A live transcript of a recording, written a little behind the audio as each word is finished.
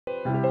The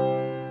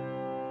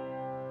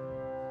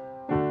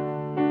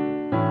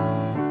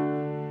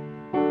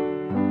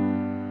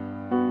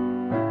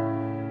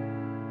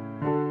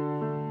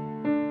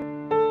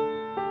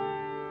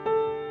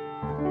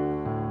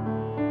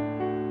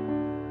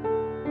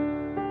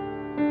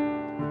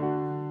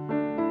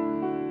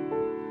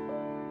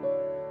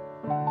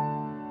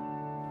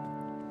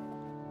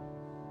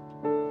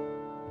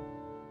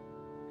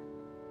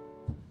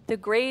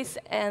grace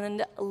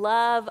and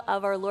love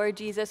of our Lord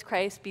Jesus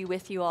Christ be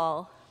with you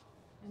all.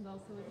 And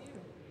also with you.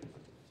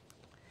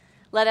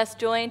 Let us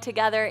join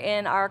together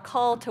in our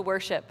call to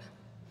worship.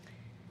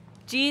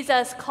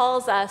 Jesus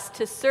calls us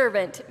to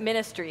servant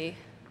ministry.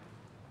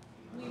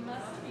 We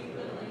must be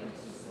willing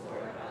to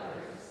support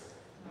others,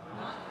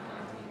 not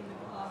counting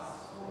the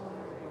costs or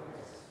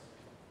rewards.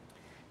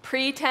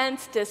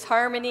 Pretense,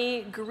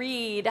 disharmony,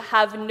 greed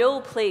have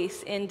no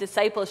place in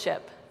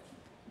discipleship.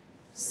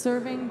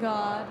 Serving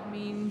God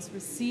means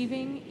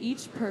receiving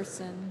each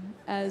person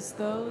as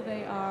though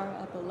they are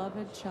a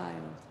beloved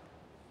child.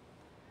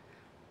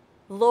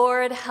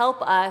 Lord,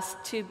 help us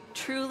to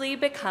truly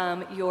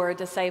become your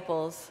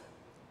disciples.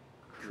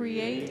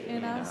 Create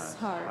in us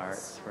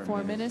hearts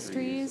for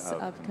ministries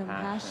of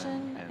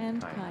compassion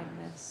and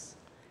kindness.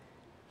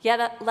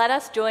 Yet let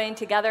us join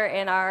together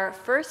in our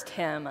first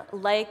hymn,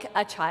 Like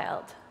a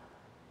Child.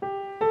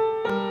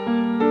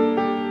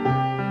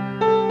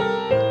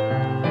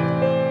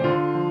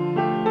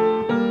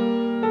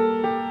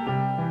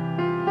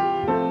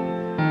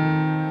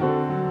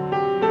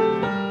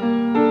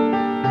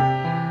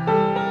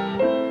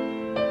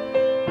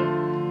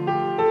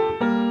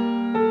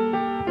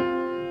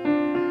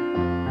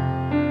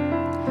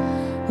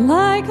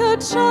 Like a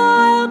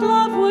child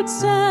love would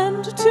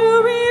send to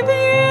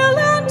reveal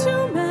and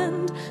to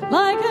mend,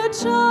 like a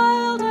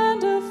child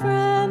and a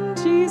friend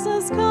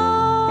Jesus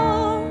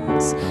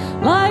comes.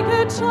 Like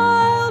a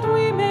child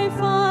we may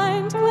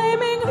find,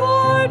 claiming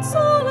heart,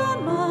 soul,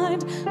 and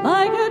mind.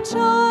 Like a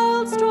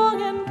child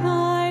strong and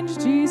kind,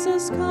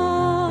 Jesus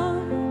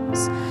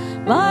comes.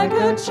 Like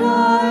a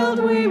child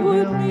we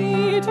would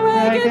meet,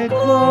 ragged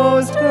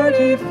clothes,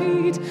 dirty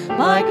feet.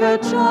 Like a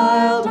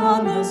child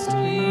on the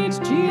street,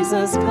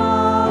 Jesus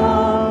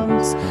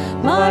comes.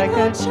 Like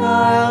a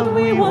child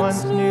we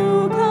once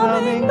knew,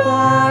 coming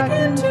back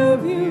into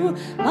view.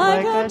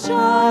 Like a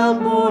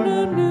child born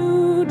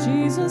anew,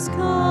 Jesus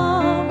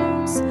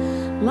comes.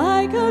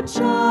 Like a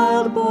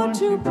child born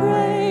to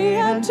pray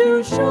and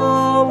to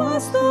show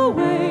us the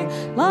way.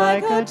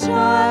 Like a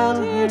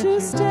child here to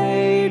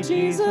stay,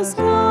 Jesus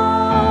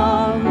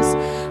comes.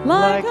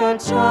 Like a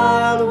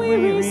child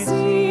we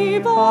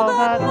receive all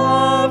that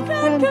love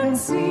can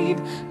conceive.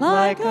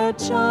 Like a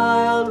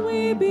child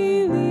we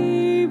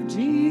believe,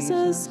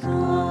 Jesus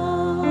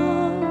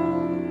comes.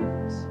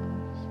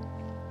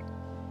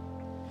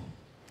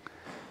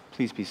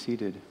 Please be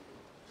seated.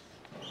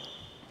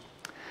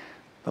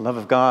 The love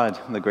of God,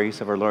 the grace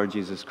of our Lord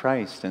Jesus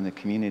Christ, and the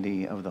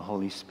community of the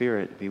Holy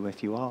Spirit be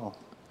with you all.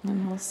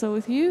 And also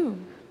with you.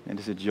 It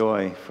is a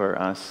joy for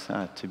us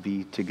to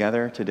be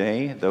together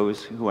today.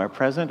 Those who are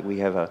present, we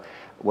have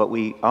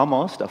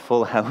almost a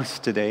full house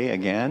today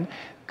again.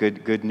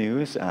 Good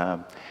news.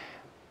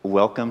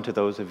 Welcome to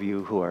those of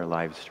you who are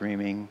live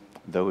streaming,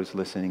 those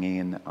listening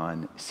in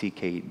on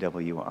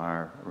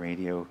CKWR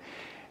radio,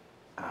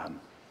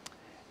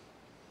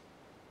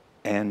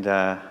 and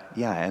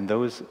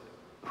those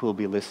who will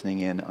be listening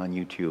in on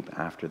YouTube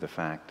after the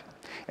fact.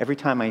 Every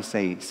time I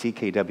say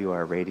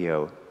CKWR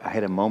radio, I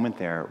had a moment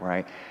there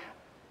where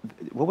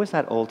what was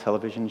that old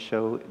television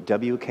show,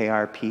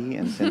 WKRP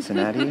in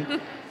Cincinnati?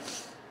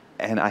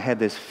 And I had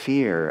this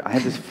fear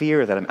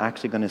that I'm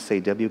actually going to say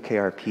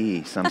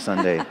WKRP some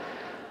Sunday.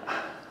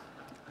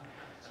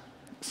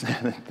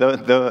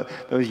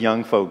 Those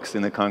young folks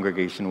in the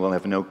congregation will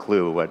have no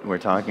clue what we're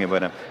talking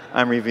about.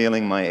 I'm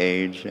revealing my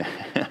age.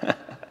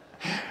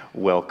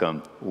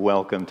 Welcome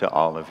to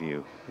all of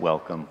you.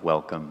 Welcome.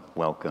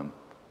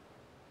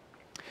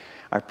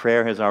 Our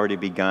prayer has already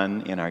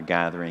begun in our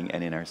gathering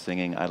and in our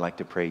singing. I'd like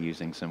to pray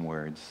using some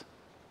words.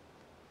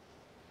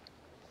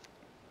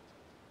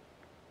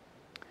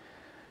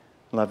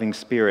 Loving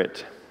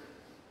Spirit,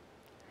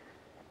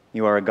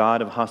 you are a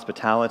God of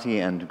hospitality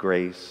and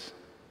grace.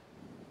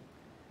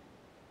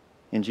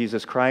 In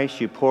Jesus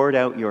Christ, you poured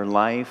out your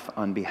life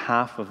on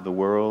behalf of the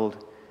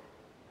world,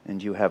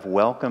 and you have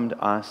welcomed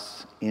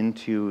us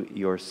into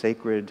your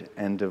sacred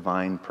and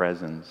divine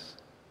presence.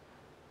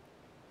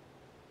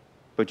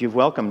 But you've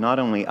welcomed not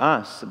only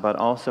us, but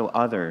also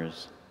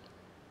others,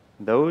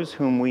 those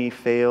whom we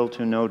fail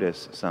to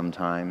notice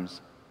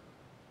sometimes,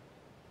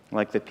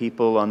 like the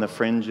people on the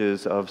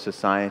fringes of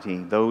society,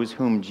 those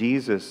whom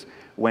Jesus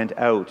went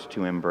out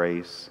to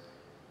embrace,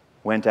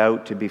 went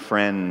out to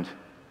befriend,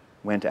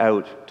 went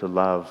out to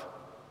love.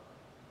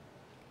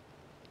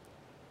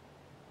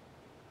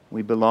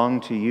 We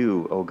belong to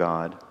you, O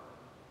God,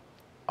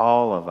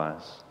 all of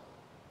us.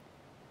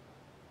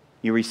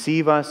 You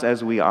receive us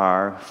as we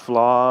are,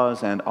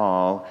 flaws and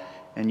all,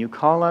 and you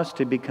call us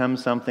to become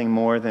something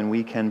more than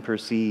we can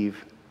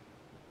perceive.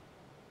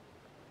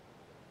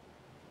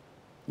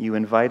 You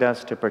invite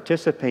us to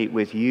participate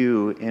with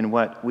you in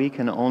what we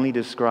can only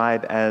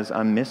describe as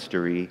a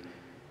mystery.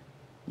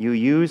 You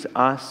use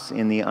us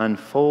in the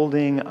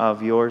unfolding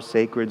of your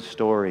sacred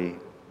story.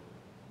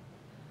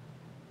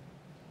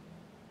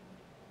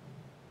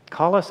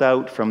 Call us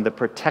out from the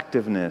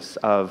protectiveness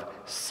of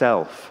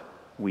self,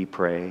 we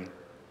pray,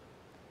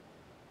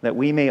 that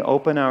we may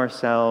open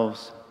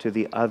ourselves to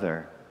the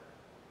other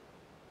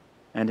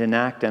and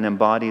enact and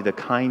embody the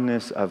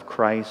kindness of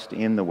Christ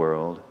in the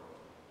world.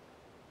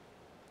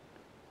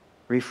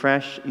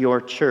 Refresh your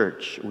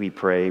church, we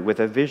pray, with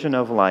a vision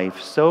of life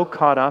so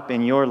caught up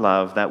in your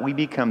love that we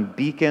become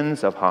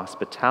beacons of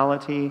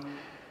hospitality,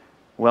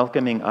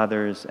 welcoming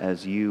others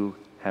as you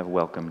have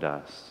welcomed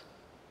us.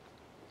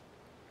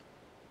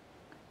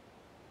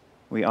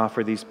 We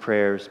offer these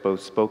prayers,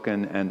 both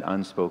spoken and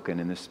unspoken,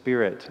 in the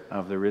spirit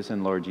of the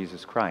risen Lord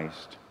Jesus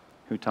Christ,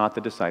 who taught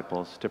the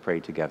disciples to pray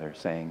together,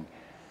 saying,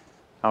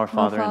 Our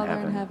Father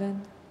in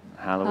heaven,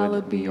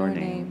 hallowed be your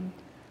name.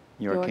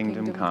 Your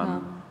kingdom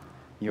come.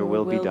 Your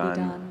will be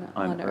done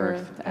on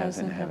earth as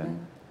in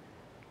heaven.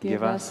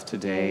 Give us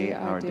today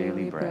our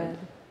daily bread.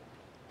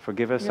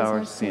 Forgive us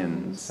our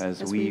sins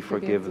as we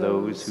forgive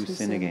those who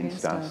sin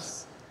against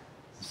us.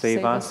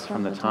 Save us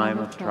from the time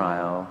of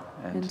trial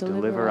and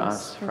deliver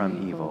us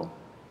from evil.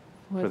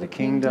 For the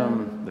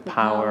kingdom, the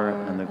power,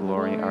 and the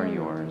glory are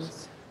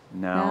yours,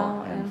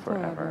 now and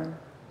forever.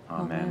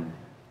 Amen.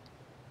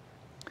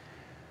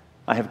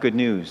 I have good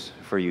news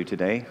for you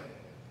today.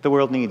 The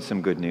world needs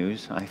some good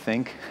news, I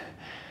think.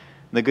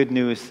 The good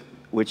news,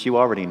 which you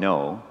already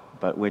know,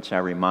 but which I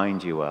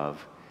remind you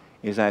of,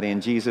 is that in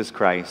Jesus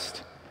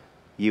Christ,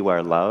 you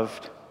are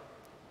loved.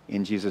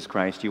 In Jesus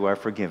Christ, you are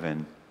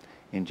forgiven.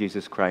 In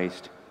Jesus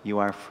Christ, you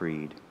are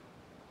freed.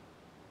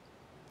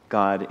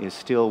 God is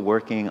still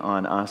working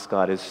on us.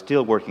 God is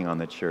still working on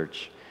the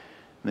church.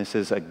 This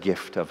is a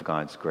gift of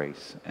God's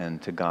grace.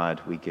 And to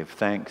God, we give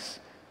thanks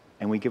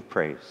and we give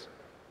praise.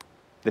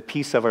 The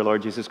peace of our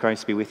Lord Jesus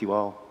Christ be with you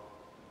all.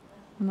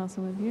 And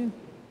also with you.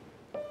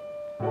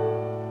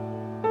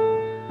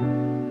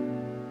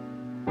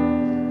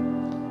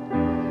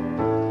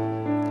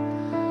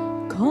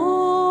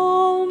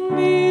 Calm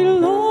me,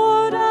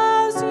 Lord,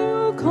 as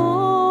you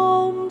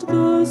calmed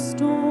the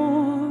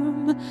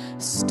storm.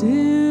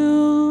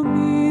 Still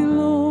me,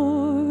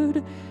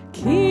 Lord,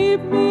 keep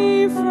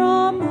me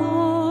from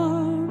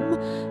harm.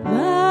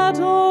 Let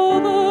all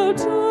the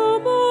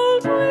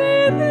tumult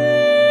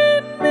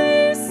within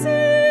me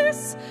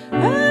cease.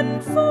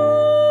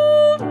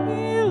 Enfold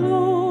me,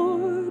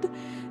 Lord,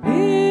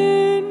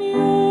 in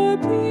your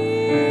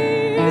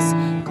peace.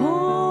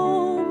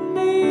 Calm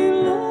me,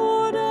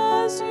 Lord,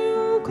 as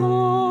you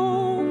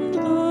calmed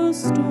the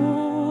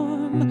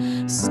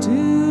storm.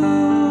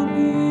 Still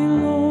me,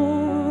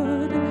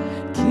 Lord,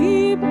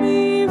 keep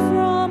me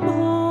from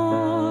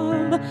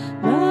harm.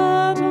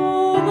 Let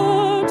all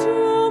the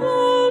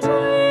tumult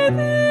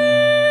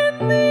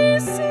within me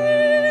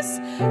cease.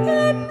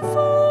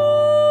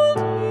 Enfold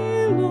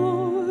me,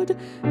 Lord,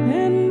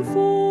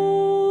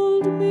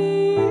 enfold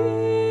me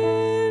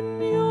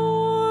in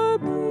your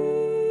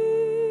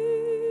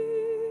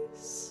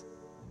peace.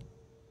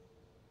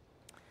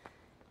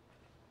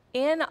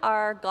 In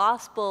our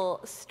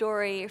gospel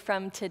story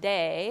from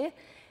today,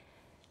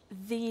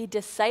 the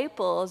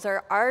disciples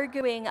are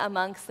arguing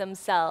amongst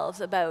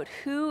themselves about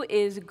who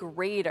is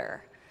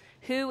greater,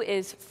 who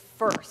is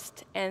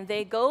first. And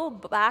they go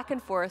back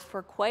and forth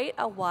for quite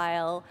a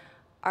while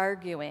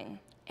arguing.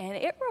 And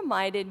it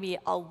reminded me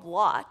a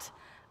lot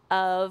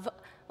of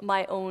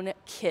my own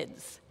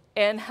kids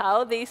and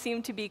how they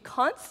seem to be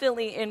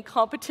constantly in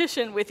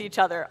competition with each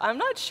other. I'm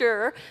not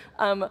sure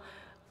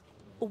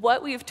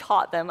what we've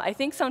taught them. I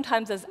think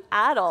sometimes as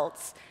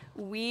adults,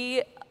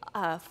 we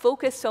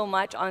focus so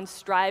much on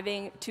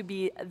striving to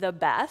be the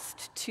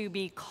best, to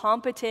be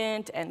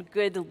competent and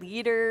good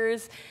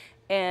leaders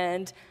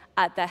and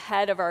at the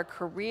head of our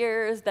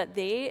careers, that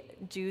they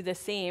do the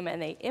same and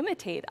they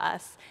imitate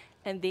us.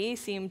 And they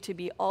seem to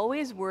be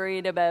always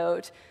worried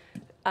about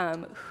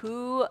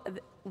who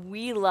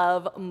we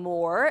love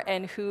more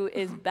and who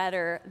is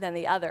better than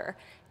the other.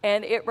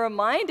 And it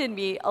reminded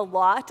me a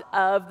lot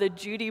of the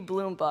Judy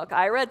Blume book.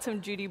 I read some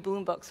Judy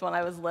Blume books when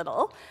I was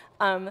little,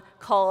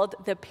 called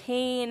The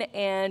Pain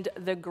and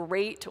the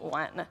Great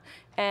One.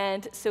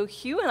 And so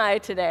Hugh and I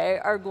today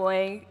are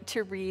going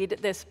to read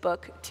this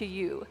book to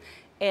you.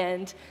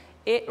 And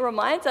it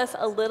reminds us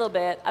a little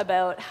bit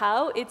about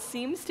how it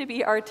seems to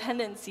be our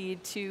tendency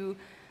to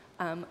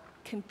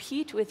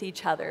compete with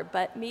each other,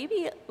 but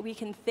maybe we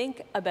can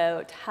think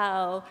about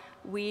how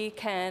we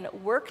can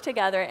work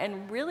together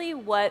and really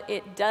what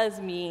it does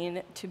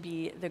mean to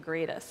be the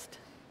greatest.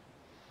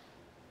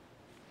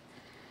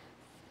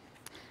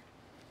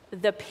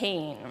 The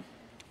pain.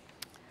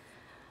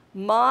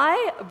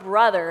 My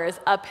brother's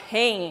a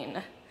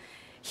pain.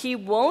 He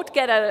won't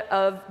get out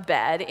of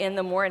bed in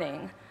the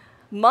morning.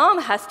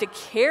 Mom has to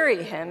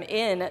carry him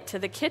in to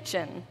the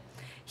kitchen.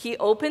 He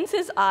opens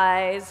his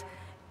eyes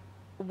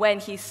when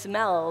he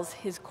smells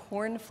his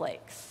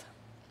cornflakes.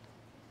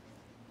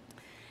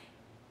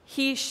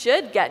 He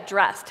should get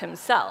dressed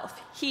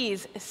himself.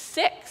 He's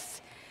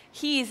 6.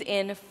 He's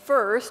in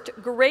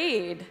 1st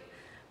grade.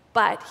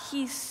 But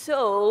he's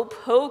so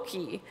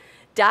pokey.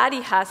 Daddy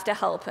has to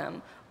help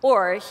him,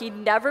 or he'd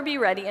never be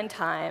ready in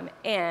time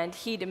and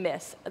he'd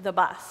miss the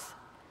bus.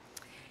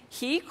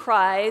 He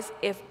cries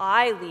if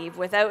I leave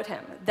without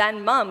him.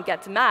 Then Mom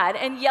gets mad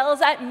and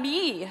yells at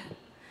me,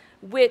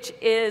 which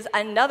is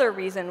another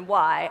reason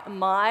why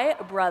my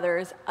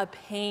brother's a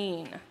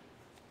pain.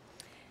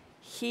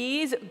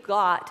 He's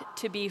got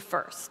to be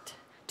first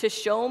to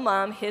show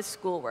Mom his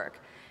schoolwork.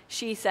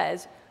 She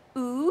says,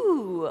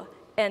 ooh,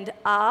 and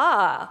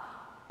ah,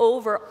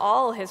 over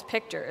all his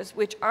pictures,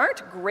 which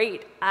aren't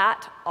great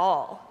at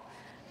all,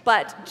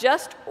 but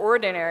just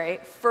ordinary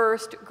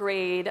 1st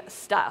grade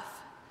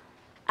stuff.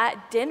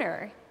 At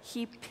dinner,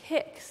 he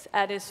picks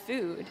at his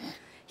food.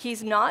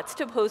 He's not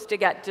supposed to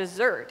get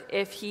dessert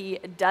if he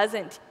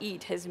doesn't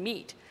eat his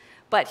meat,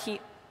 but he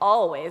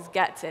always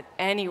gets it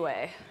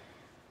anyway.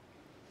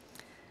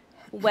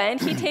 When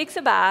he takes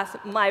a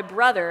bath, my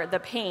brother, the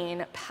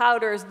pain,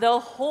 powders the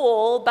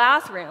whole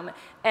bathroom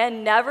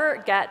and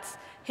never gets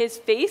his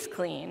face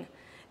clean.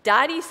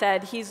 Daddy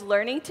said he's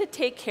learning to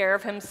take care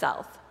of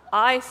himself.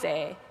 I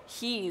say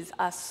he's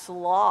a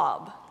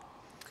slob.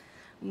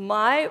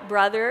 My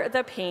brother,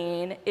 the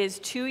pain, is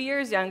 2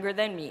 years younger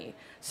than me,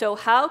 so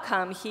how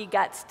come he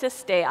gets to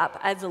stay up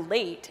as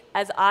late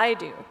as I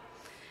do?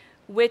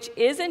 Which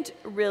isn't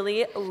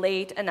really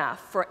late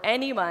enough for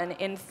anyone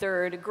in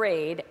 3rd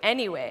grade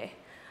anyway.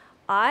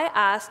 I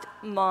asked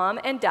Mom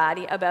and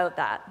Daddy about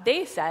that.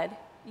 They said,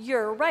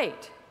 you're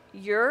right.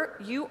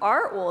 You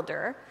are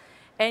older,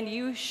 and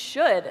you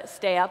should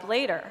stay up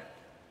later.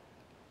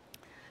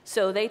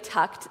 So they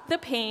tucked the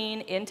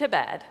pain into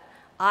bed.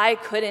 I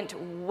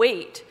couldn't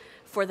wait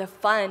for the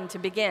fun to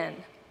begin.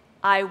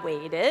 I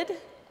waited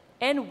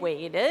and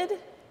waited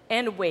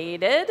and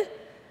waited,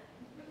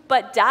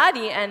 but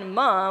Daddy and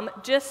Mom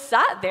just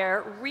sat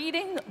there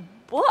reading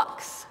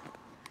books.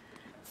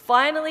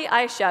 Finally,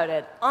 I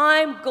shouted,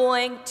 I'm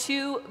going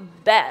to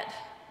bed.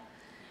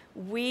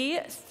 We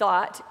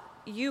thought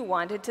you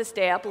wanted to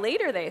stay up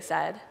later, they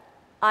said.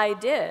 I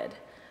did.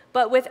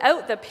 But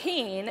without the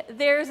pain,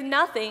 there's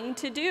nothing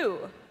to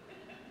do.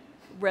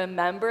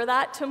 Remember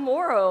that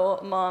tomorrow,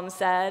 Mom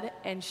said,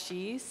 and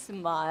she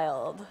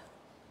smiled.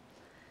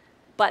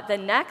 But the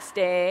next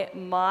day,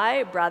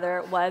 my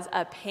brother was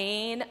a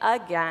pain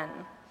again.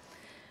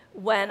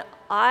 When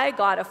I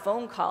got a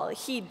phone call,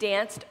 he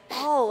danced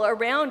all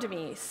around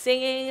me,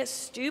 singing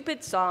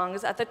stupid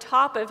songs at the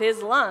top of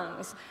his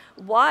lungs.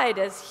 Why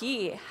does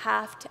he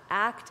have to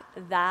act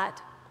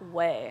that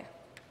way?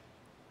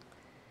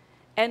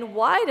 And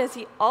why does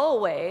he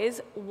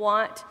always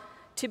want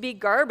to be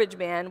garbage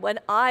man when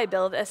I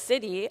build a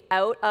city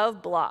out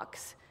of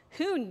blocks?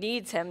 Who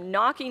needs him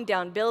knocking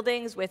down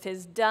buildings with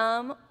his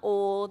dumb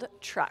old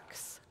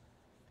trucks?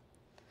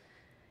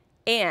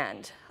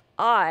 And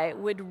I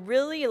would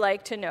really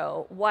like to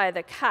know why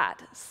the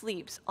cat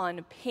sleeps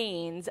on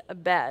Payne's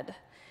bed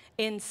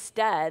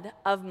instead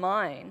of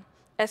mine,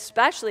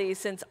 especially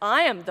since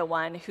I am the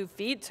one who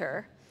feeds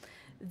her.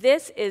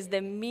 This is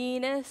the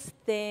meanest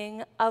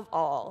thing of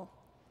all.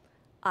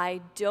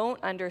 I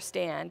don't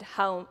understand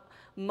how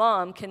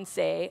Mom can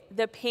say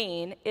the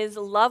pain is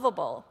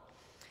lovable.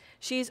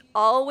 She's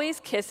always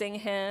kissing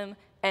him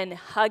and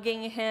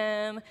hugging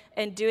him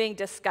and doing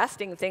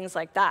disgusting things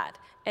like that.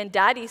 And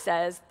Daddy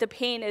says the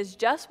pain is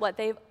just what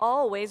they've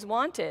always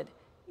wanted.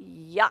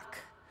 Yuck.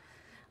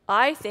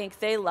 I think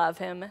they love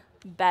him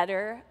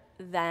better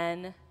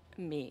than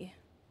me.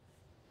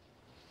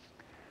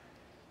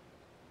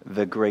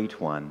 The Great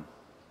One.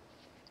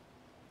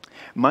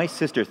 My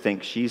sister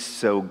thinks she's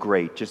so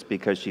great just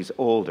because she's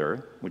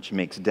older, which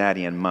makes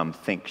Daddy and Mom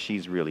think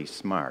she's really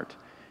smart.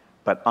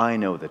 But I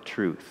know the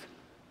truth.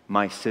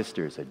 My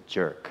sister's a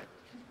jerk.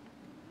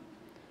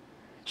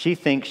 She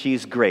thinks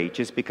she's great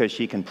just because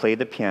she can play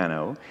the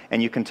piano,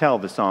 and you can tell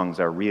the songs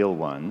are real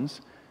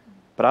ones.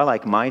 But I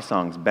like my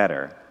songs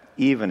better,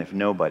 even if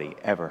nobody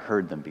ever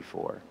heard them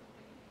before.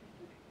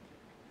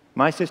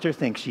 My sister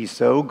thinks she's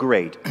so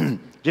great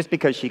just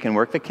because she can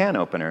work the can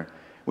opener,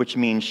 which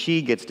means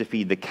she gets to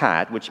feed the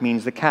cat, which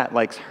means the cat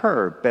likes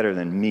her better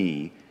than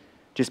me,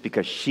 just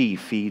because she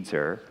feeds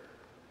her.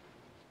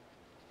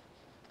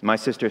 My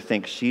sister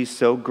thinks she's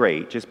so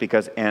great just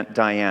because Aunt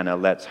Diana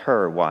lets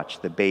her watch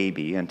the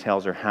baby and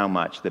tells her how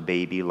much the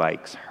baby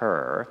likes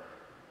her.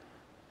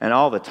 And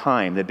all the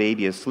time, the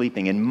baby is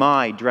sleeping in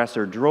my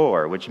dresser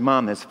drawer, which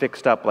Mom has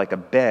fixed up like a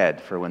bed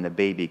for when the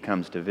baby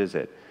comes to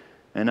visit.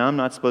 And I'm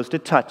not supposed to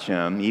touch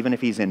him, even if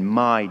he's in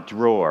my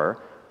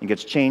drawer and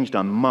gets changed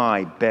on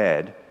my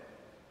bed.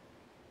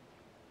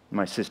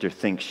 My sister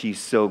thinks she's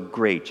so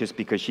great just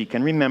because she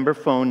can remember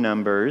phone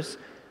numbers,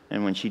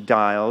 and when she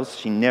dials,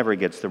 she never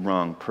gets the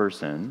wrong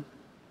person.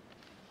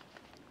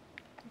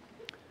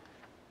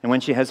 And when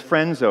she has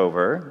friends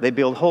over, they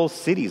build whole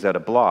cities out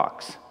of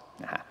blocks.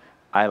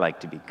 I like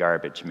to be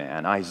garbage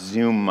man. I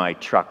zoom my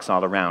trucks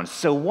all around.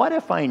 So what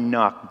if I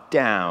knock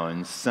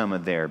down some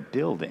of their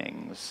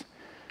buildings?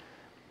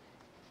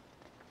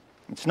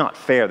 It's not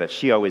fair that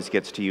she always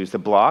gets to use the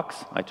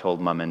blocks, I told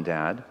Mom and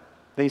Dad.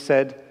 They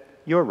said,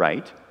 "You're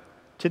right.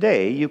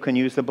 Today you can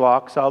use the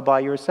blocks all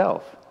by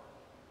yourself."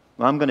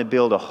 "Well, I'm going to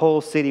build a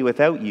whole city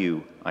without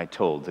you," I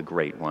told the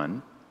great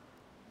one.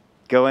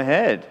 "Go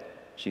ahead,"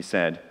 she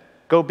said.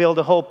 "Go build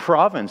a whole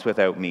province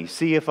without me.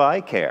 See if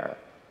I care."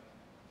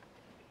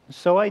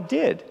 So I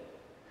did.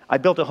 I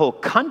built a whole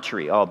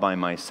country all by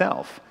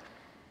myself.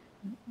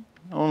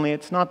 Only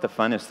it's not the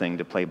funnest thing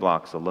to play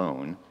blocks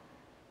alone,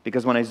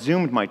 because when I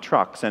zoomed my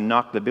trucks and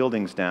knocked the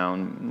buildings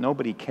down,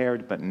 nobody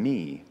cared but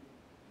me.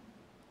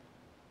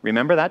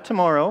 "Remember that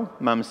tomorrow,"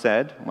 Mom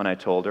said when I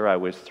told her I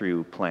was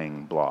through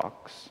playing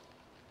blocks.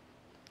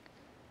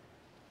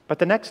 But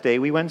the next day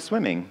we went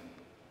swimming.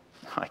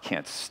 I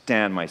can't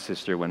stand my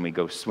sister when we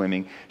go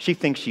swimming. She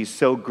thinks she's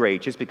so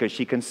great just because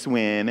she can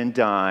swim and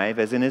dive,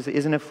 as in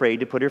isn't afraid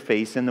to put her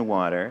face in the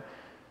water.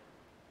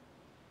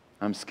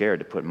 I'm scared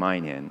to put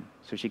mine in,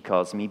 so she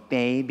calls me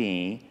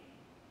baby,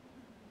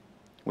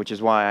 which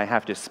is why I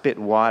have to spit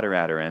water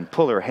at her and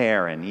pull her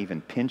hair and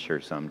even pinch her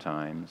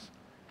sometimes.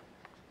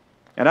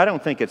 And I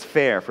don't think it's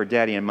fair for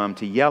Daddy and Mom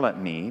to yell at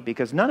me,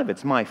 because none of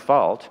it's my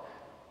fault,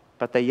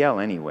 but they yell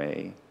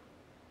anyway.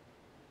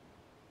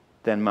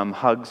 Then Mom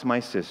hugs my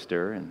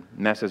sister and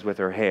messes with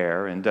her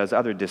hair and does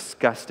other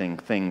disgusting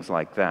things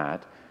like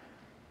that.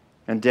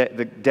 And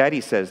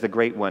Daddy says the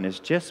great one is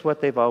just what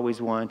they've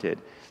always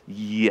wanted.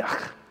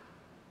 Yuck.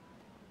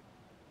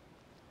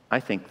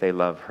 I think they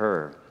love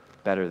her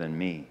better than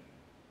me.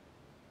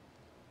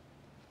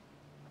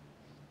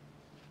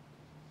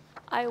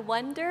 I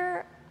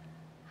wonder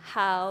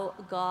how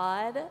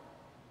God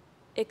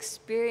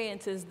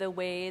experiences the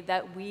way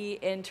that we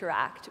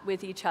interact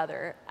with each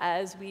other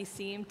as we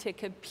seem to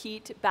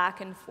compete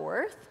back and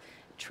forth,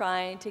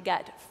 trying to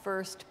get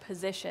first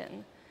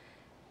position.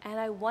 And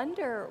I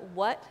wonder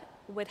what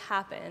would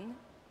happen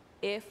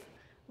if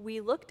we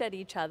looked at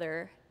each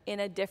other in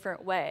a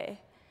different way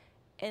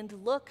and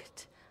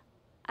looked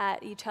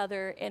at each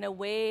other in a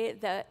way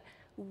that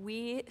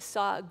we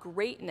saw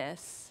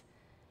greatness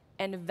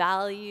and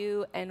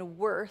value and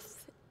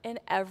worth in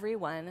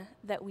everyone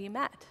that we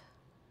met.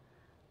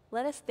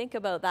 Let us think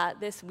about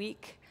that this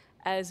week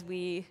as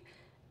we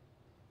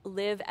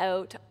live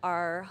out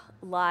our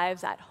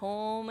lives at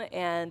home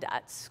and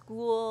at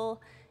school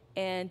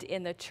and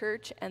in the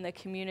church and the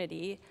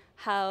community,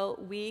 how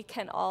we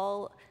can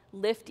all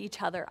lift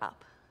each other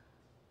up.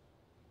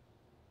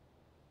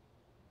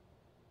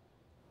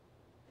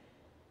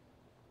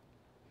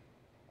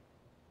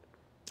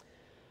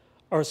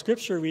 Our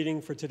scripture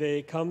reading for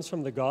today comes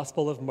from the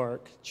Gospel of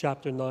Mark,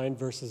 chapter 9,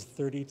 verses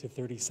 30 to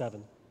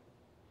 37.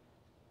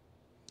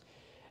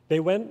 They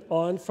went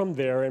on from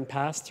there and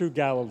passed through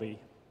Galilee.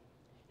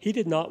 He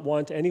did not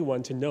want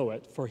anyone to know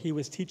it, for he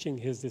was teaching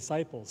his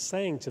disciples,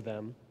 saying to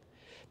them,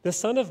 "The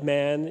Son of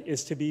Man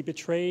is to be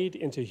betrayed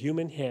into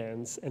human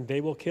hands, and they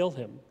will kill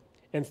him.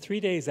 And 3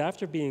 days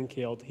after being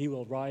killed, he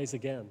will rise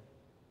again."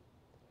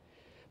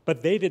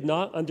 But they did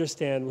not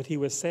understand what he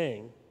was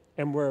saying,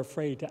 and were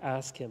afraid to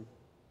ask him.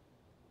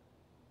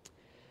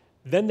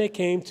 Then they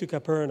came to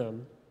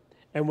Capernaum,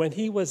 and when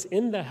he was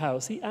in the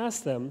house, he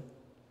asked them,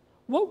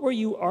 "What were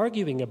you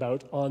arguing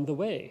about on the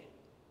way?"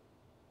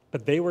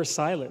 But they were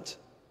silent,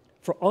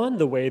 for on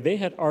the way they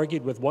had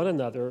argued with one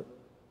another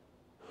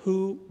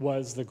who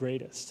was the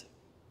greatest.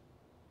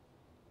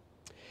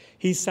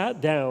 He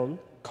sat down,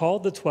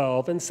 called the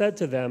 12, and said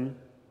to them,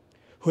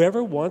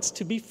 "Whoever wants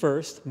to be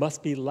first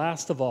must be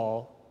last of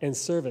all and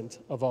servant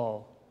of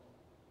all."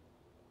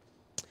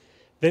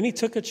 Then he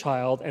took a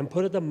child and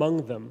put it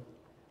among them,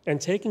 and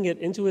taking it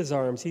into his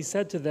arms, he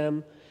said to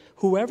them,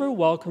 "Whoever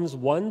welcomes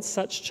one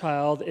such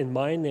child in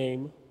my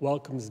name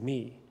welcomes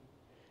me.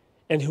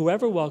 And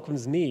whoever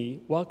welcomes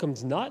me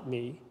welcomes not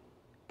me,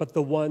 but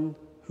the one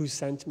who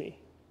sent me."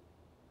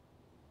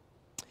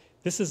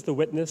 This is the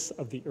witness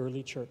of the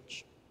early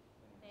church.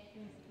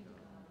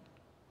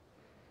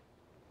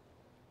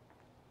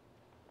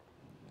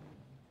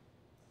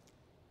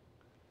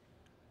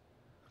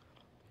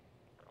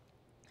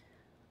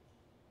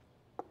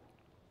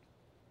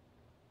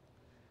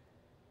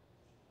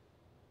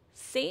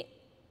 St.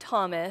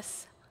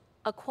 Thomas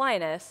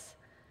Aquinas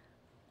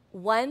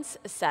once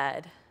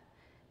said,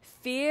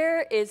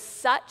 "Fear is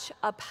such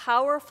a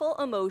powerful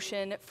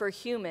emotion for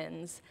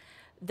humans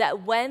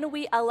that when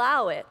we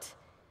allow it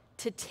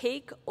to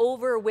take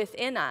over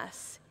within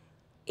us,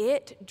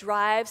 it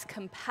drives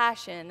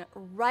compassion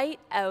right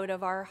out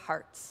of our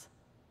hearts."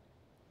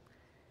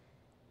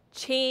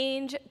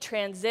 Change,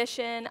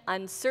 transition,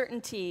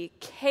 uncertainty,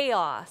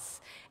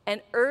 chaos,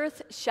 and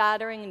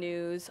earth-shattering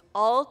news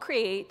all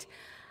create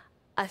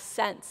a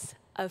sense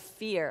of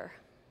fear.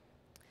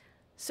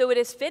 So it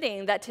is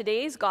fitting that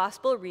today's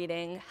gospel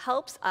reading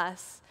helps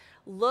us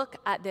look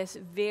at this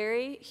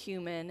very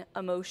human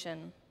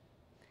emotion.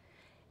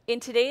 In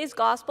today's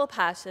gospel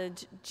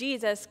passage,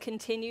 Jesus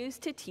continues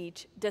to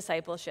teach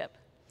discipleship.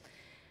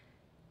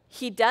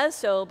 He does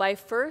so by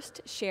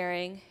first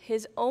sharing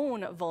his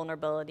own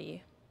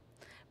vulnerability,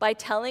 by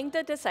telling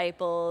the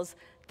disciples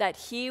that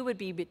he would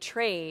be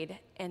betrayed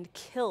and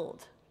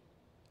killed.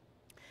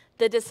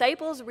 the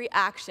disciples'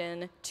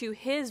 reaction to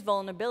his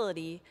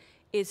vulnerability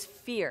is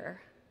fear.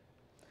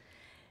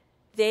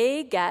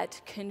 They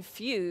get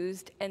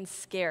confused and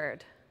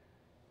scared.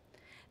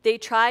 They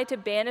try to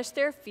banish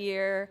their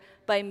fear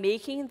by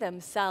making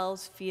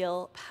themselves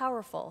feel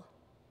powerful,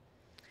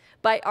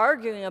 by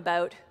arguing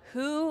about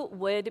who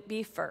would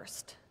be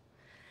first.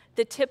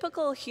 The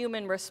typical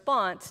human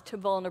response to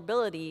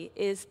vulnerability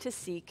is to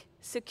seek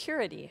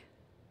security,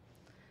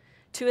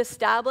 to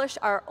establish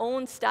our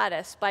own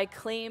status by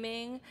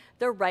claiming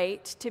the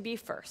right to be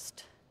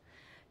first,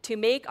 to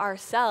make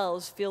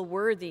ourselves feel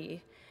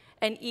worthy,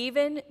 and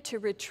even to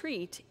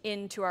retreat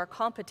into our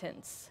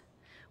competence.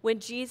 When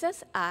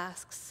Jesus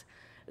asks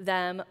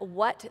them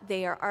what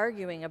they are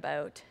arguing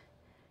about,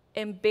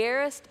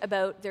 embarrassed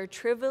about their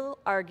trivial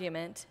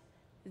argument,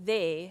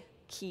 they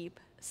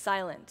keep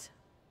silent.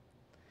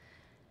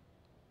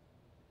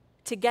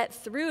 To get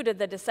through to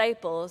the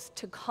disciples,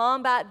 to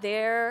combat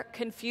their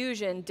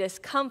confusion,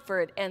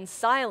 discomfort, and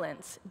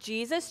silence,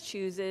 Jesus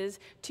chooses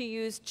to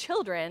use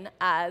children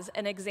as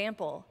an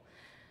example,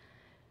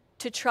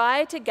 to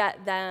try to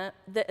get the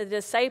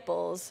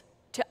disciples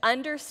to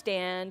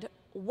understand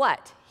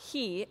what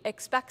he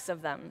expects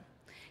of them.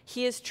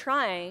 He is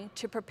trying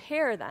to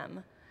prepare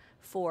them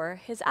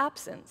for his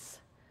absence,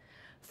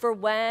 for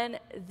when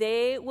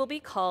they will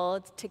be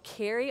called to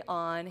carry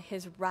on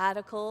his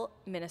radical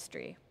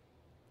ministry.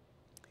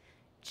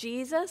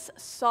 Jesus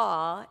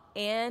saw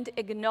and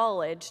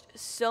acknowledged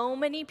so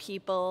many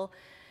people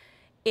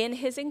in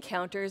his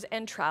encounters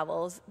and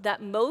travels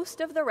that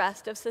most of the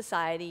rest of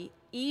society,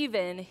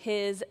 even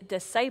his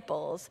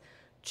disciples,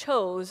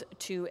 chose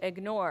to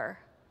ignore.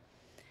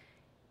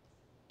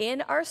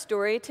 In our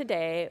story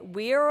today,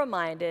 we are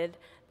reminded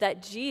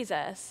that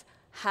Jesus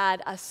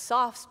had a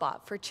soft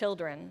spot for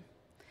children.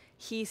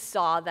 He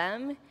saw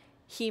them,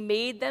 he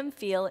made them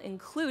feel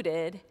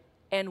included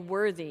and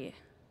worthy.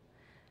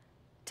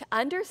 To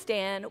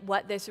understand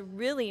what this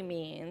really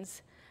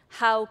means,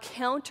 how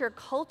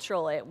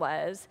countercultural it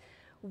was,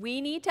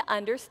 we need to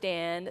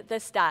understand the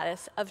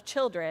status of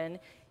children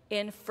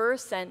in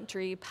first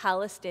century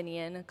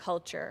Palestinian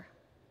culture.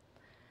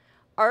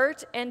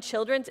 Art and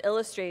children's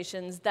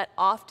illustrations that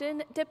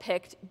often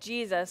depict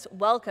Jesus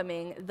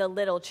welcoming the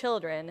little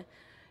children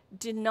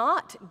do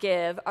not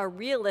give a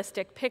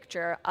realistic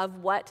picture of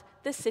what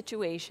the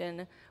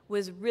situation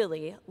was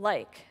really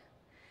like.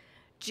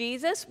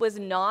 Jesus was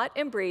not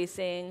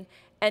embracing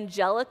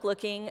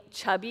angelic-looking,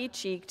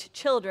 chubby-cheeked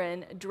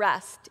children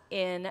dressed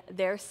in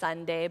their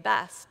Sunday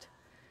best.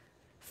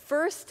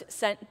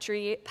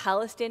 First-century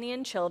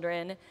Palestinian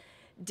children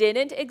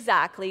didn't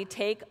exactly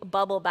take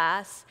bubble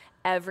baths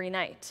every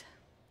night.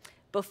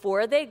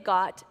 Before they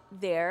got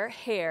their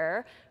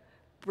hair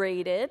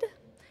braided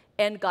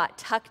and got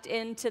tucked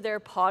into their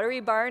Pottery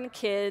Barn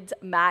Kids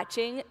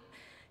matching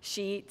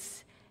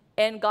sheets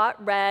and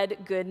got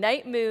read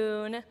Goodnight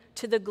Moon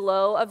to the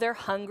glow of their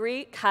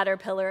hungry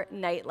caterpillar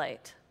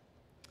nightlight.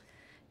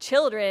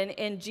 Children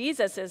in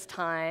Jesus'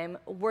 time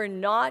were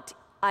not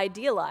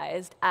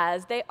idealized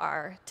as they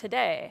are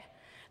today,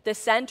 the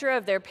center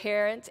of their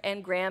parents'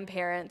 and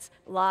grandparents'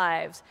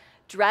 lives,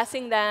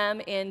 dressing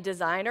them in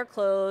designer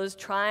clothes,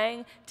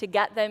 trying to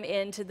get them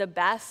into the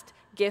best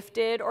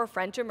gifted or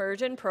French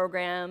immersion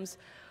programs,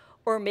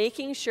 or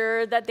making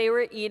sure that they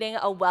were eating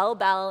a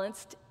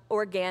well-balanced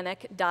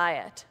organic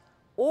diet,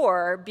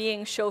 or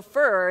being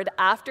chauffeured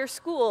after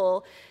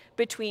school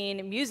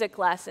between music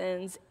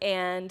lessons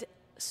and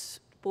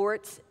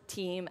sports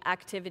team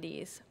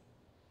activities.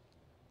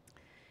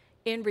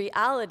 In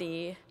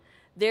reality,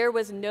 there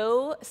was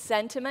no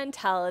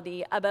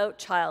sentimentality about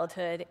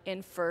childhood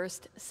in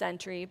first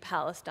century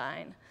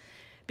Palestine,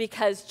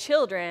 because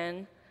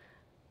childhood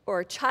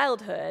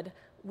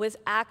was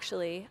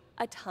actually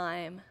a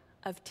time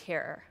of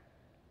terror.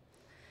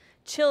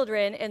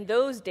 Children in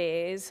those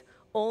days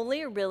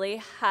only really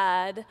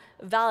had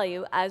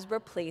value as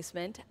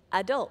replacement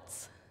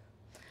adults.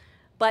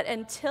 But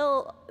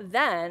until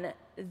then,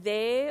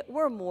 they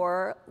were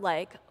more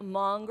like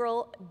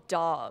mongrel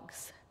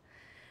dogs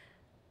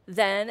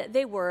than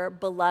they were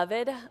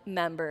beloved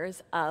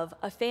members of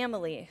a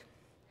family.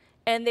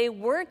 And they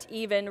weren't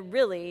even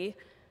really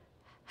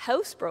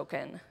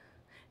housebroken.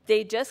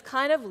 They just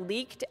kind of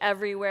leaked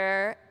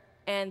everywhere,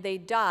 and they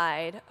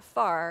died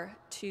far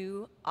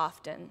too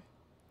often.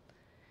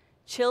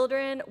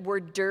 Children were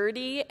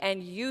dirty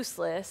and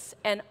useless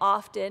and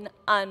often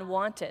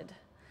unwanted.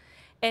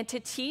 And to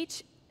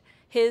teach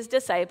his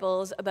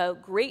disciples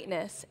about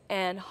greatness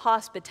and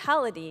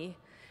hospitality,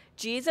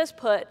 Jesus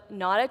put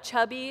not a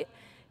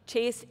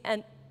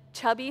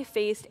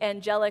chubby-faced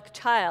angelic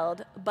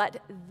child,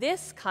 but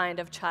this kind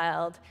of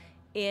child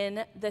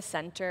in the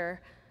center.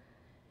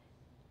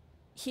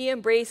 He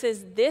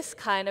embraces this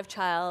kind of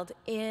child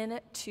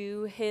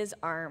into his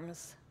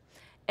arms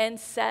and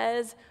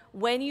says,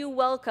 when you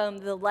welcome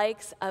the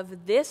likes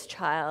of this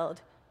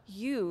child,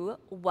 you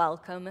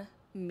welcome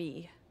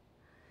me.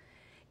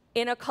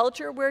 In a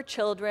culture where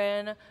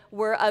children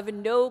were of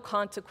no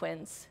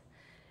consequence,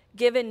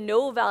 given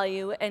no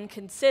value and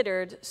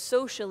considered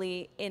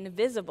socially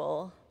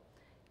invisible,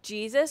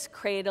 Jesus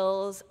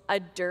cradles a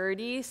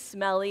dirty,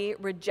 smelly,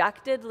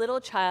 rejected little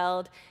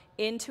child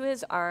into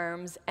his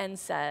arms and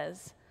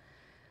says,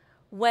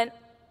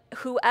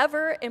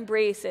 whoever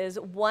embraces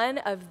one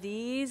of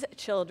these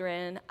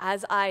children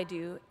as I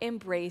do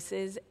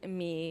embraces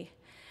me,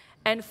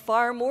 and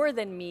far more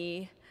than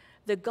me,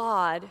 the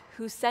God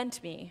who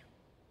sent me.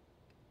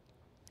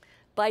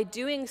 By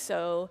doing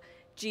so,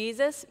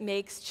 Jesus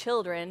makes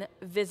children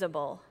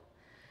visible,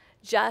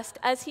 just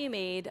as he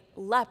made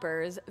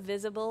lepers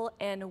visible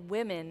and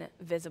women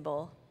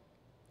visible.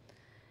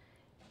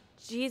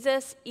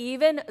 Jesus,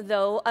 even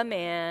though a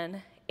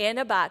man and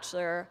a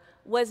bachelor,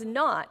 was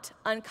not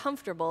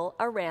uncomfortable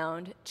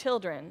around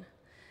children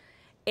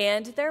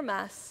and their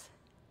mess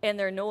and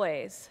their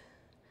noise.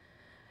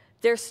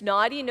 Their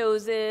snotty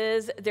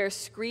noses, their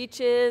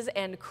screeches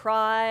and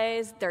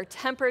cries, their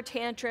temper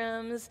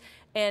tantrums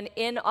and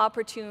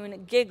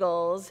inopportune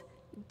giggles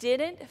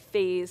didn't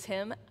faze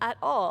him at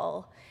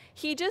all.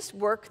 He just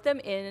worked them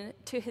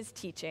into his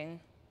teaching.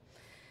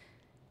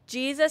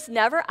 Jesus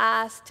never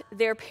asked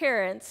their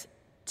parents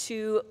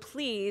to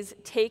please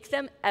take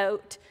them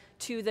out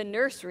to the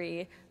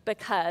nursery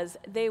because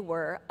they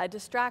were a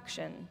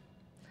distraction.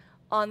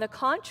 On the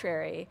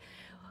contrary,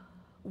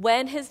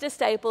 when his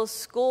disciples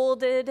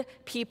scolded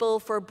people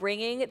for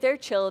bringing their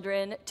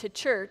children to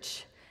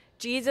church,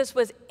 Jesus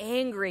was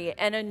angry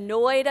and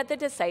annoyed at the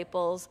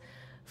disciples,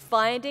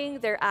 finding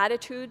their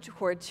attitude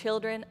toward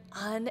children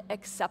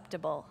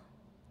unacceptable.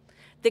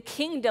 The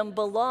kingdom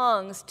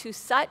belongs to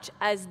such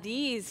as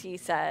these, he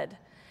said.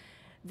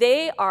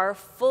 They are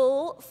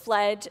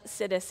full-fledged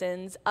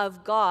citizens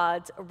of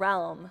God's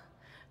realm,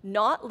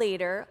 not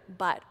later,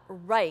 but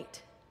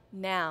right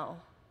now.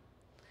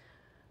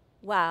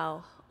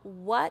 Wow,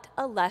 what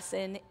a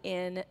lesson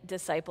in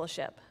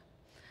discipleship.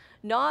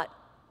 Not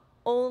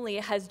only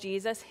has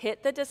Jesus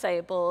hit the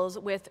disciples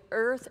with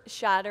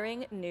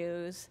earth-shattering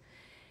news,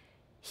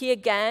 he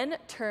again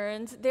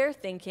turns their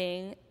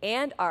thinking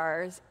and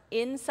ours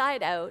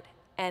inside out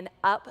and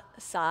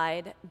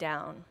upside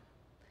down.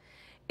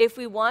 If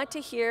we want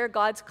to hear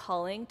God's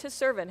calling to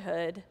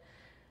servanthood,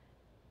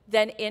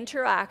 then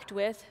interact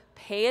with,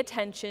 pay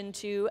attention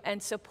to,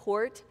 and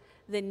support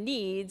the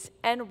needs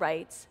and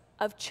rights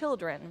of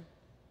children.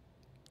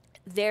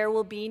 There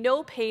will be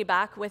no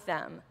payback with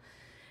them.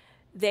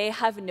 They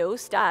have no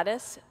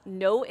status,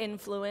 no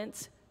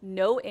influence,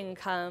 no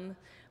income,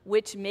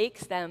 which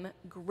makes them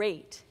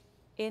great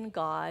in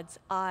God's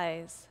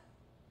eyes.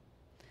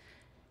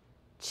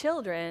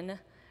 Children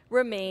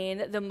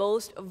remain the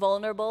most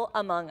vulnerable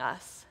among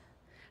us,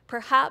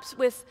 perhaps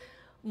with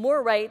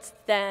more rights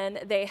than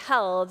they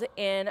held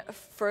in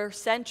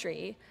first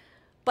century,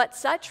 but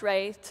such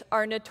rights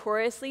are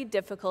notoriously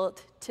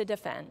difficult to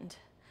defend,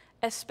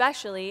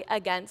 especially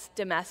against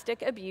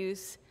domestic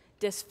abuse,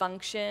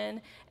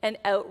 dysfunction, and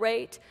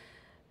outright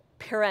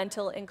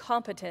parental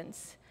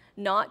incompetence,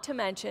 not to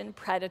mention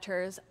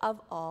predators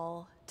of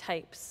all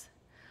types.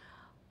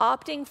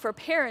 Opting for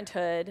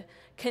parenthood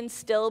can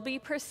still be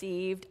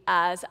perceived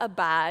as a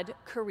bad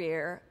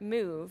career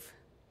move.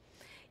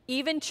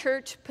 Even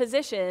church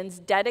positions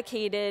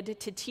dedicated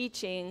to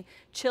teaching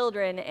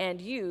children and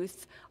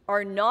youth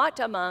are not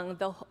among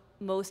the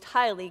most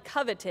highly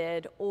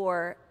coveted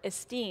or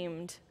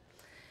esteemed.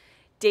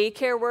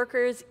 Daycare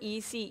workers,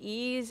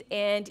 ECEs,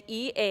 and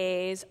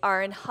EAs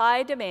are in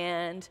high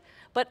demand,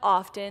 but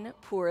often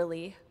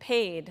poorly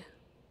paid.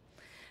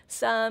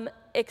 Some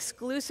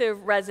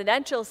exclusive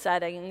residential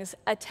settings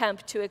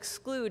attempt to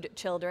exclude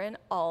children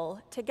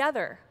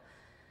altogether.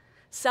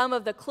 Some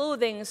of the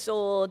clothing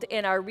sold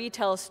in our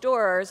retail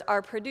stores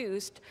are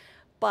produced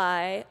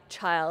by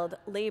child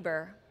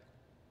labor.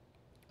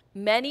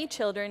 Many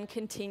children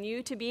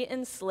continue to be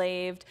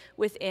enslaved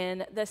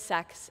within the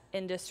sex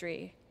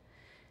industry.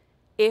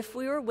 If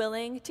we were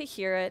willing to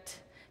hear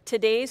it,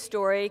 today's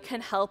story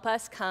can help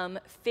us come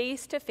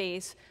face to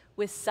face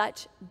with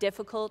such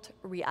difficult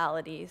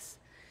realities,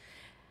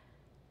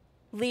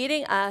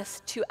 leading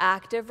us to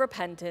active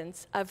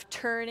repentance of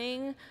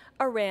turning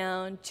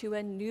around to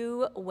a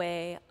new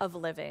way of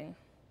living,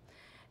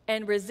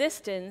 and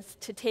resistance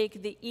to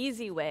take the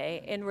easy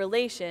way in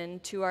relation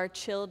to our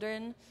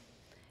children,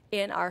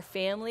 in our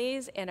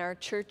families, in our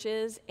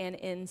churches, and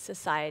in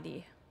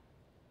society.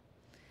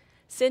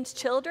 Since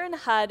children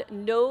had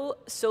no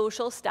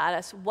social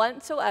status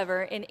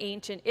whatsoever in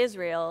ancient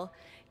Israel,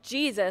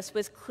 Jesus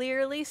was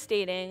clearly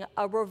stating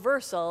a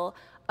reversal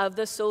of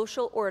the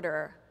social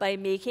order by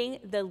making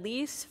the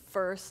least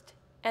first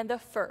and the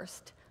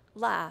first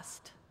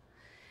last.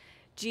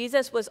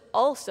 Jesus was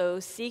also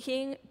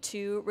seeking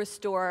to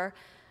restore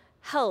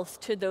health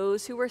to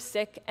those who were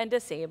sick and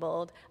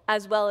disabled,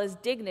 as well as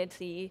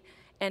dignity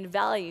and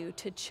value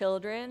to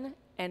children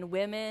and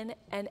women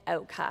and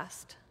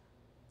outcasts.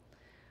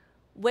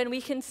 When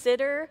we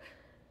consider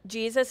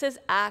Jesus'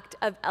 act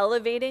of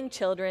elevating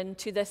children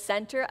to the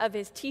center of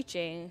his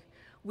teaching,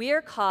 we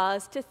are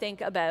caused to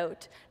think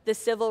about the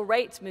civil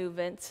rights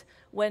movements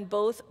when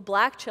both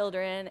Black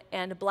children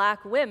and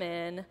Black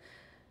women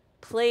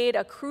played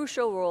a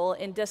crucial role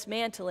in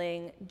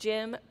dismantling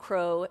Jim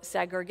Crow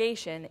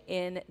segregation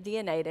in the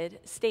United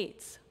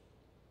States.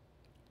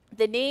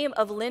 The name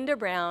of Linda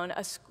Brown,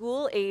 a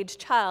school-age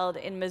child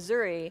in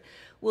Missouri,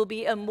 will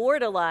be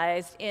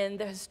immortalized in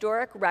the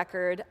historic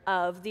record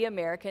of the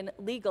American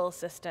legal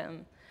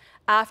system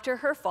after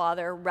her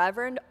father,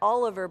 Reverend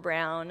Oliver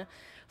Brown,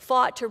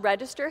 fought to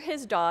register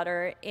his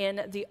daughter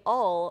in the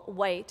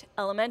all-white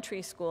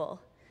elementary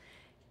school.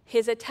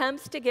 His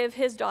attempts to give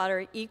his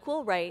daughter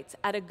equal rights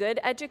at a good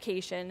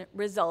education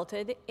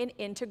resulted in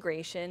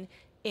integration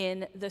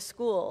in the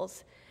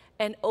schools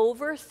and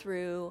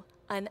overthrew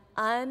an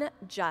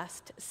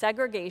unjust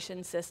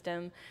segregation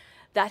system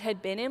that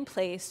had been in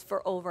place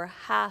for over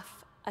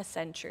half a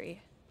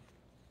century.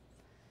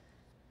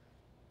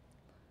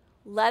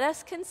 Let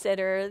us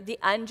consider the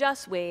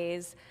unjust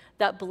ways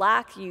that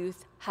Black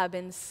youth have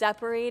been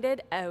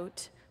separated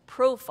out,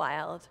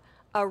 profiled,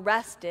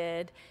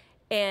 arrested,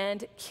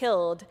 and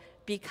killed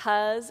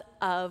because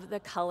of the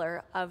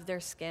color of their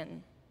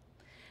skin.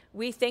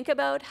 We think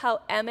about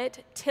how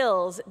Emmett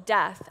Till's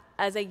death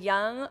as a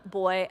young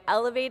boy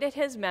elevated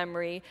his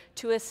memory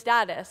to a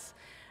status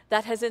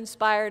that has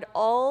inspired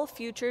all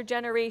future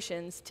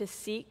generations to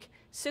seek,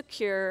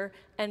 secure,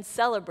 and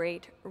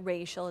celebrate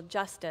racial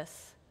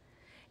justice.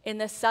 In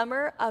the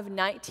summer of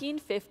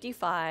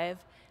 1955,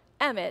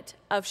 Emmett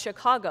of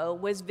Chicago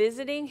was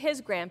visiting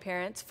his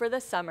grandparents for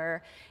the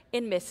summer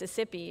in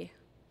Mississippi.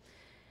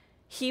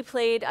 He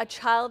played a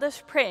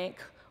childish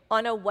prank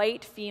on a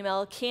white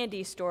female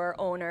candy store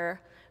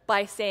owner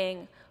by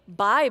saying,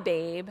 "Bye,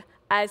 babe,"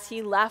 as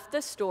he left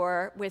the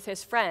store with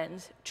his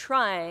friends,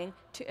 trying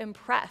to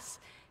impress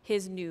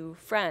his new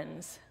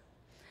friends.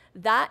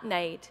 That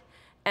night,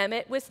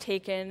 Emmett was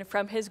taken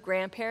from his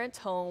grandparents'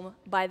 home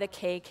by the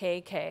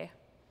KKK,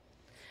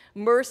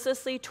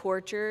 mercilessly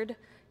tortured,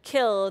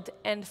 killed,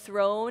 and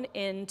thrown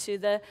into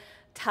the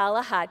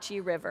Tallahatchie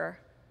River.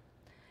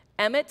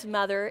 Emmett's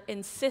mother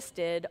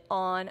insisted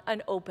on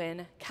an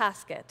open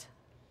casket,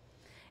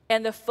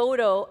 and the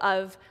photo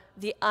of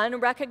the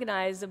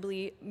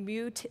unrecognizably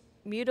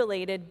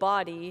mutilated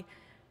body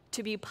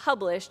to be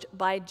published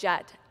by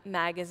Jet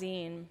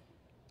magazine.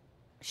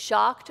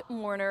 Shocked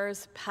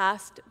mourners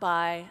passed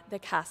by the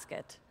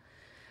casket,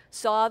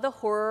 saw the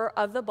horror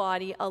of the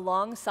body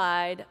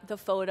alongside the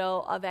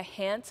photo of a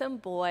handsome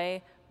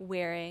boy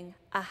wearing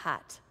a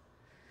hat.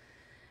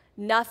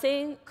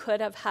 Nothing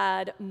could have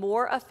had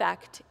more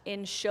effect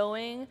in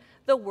showing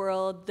the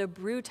world the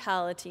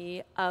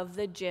brutality of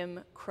the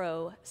Jim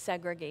Crow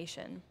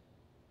segregation.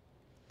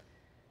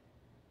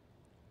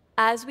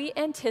 As we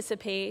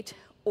anticipate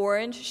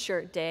Orange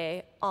Shirt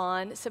Day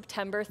on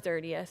September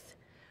 30th,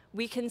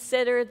 we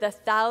consider the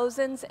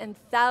thousands and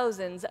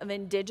thousands of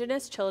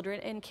Indigenous children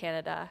in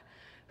Canada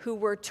who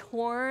were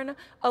torn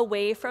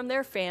away from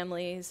their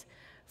families,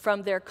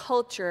 from their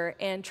culture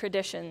and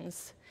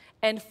traditions,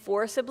 and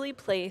forcibly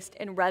placed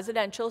in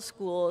residential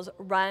schools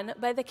run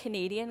by the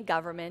Canadian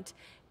government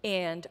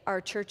and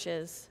our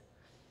churches.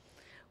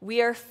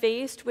 We are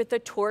faced with the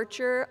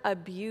torture,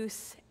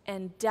 abuse,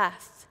 and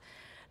death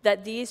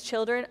that these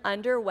children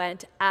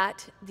underwent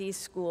at these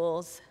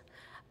schools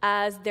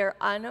as their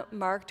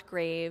unmarked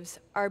graves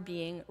are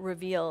being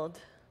revealed.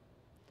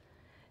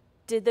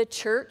 Did the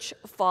church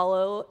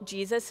follow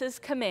Jesus'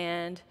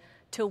 command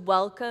to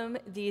welcome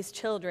these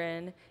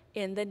children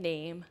in the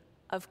name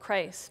of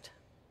Christ?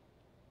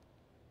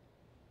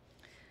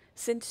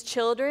 Since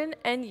children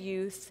and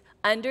youth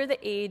under the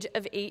age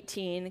of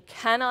 18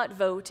 cannot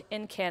vote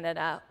in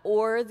Canada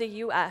or the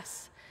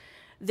US,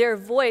 their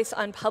voice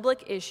on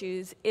public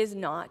issues is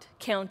not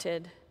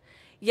counted.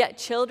 Yet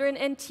children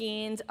and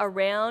teens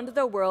around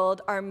the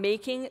world are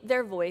making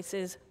their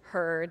voices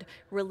heard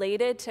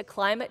related to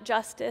climate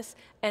justice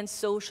and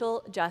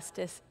social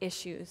justice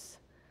issues.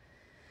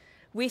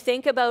 We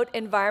think about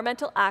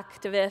environmental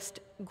activist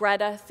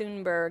Greta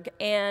Thunberg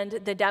and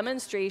the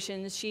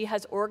demonstrations she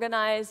has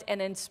organized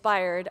and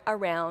inspired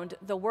around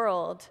the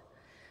world.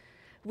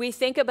 We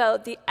think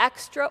about the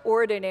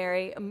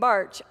extraordinary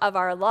March of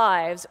Our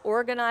Lives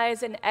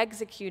organized and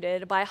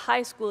executed by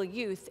high school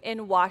youth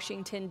in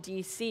Washington,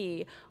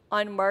 D.C.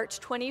 on March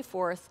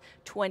 24th,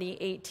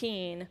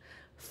 2018,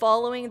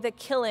 following the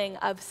killing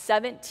of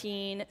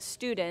 17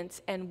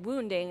 students and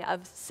wounding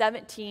of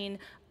 17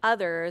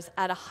 others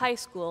at a high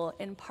school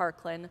in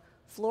Parkland,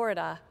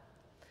 Florida.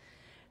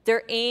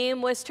 Their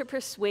aim was to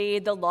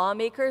persuade the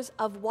lawmakers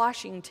of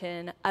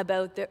Washington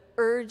about the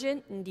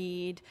urgent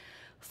need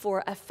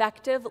for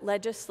effective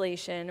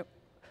legislation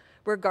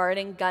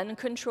regarding gun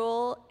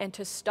control and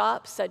to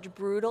stop such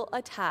brutal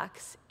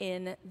attacks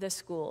in the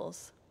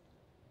schools.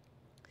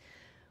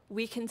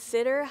 We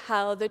consider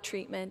how the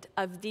treatment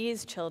of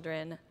these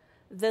children,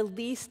 the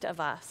least of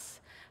us,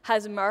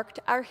 has marked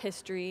our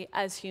history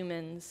as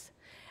humans,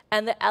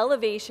 and the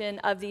elevation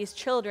of these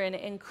children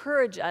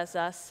encourages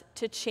us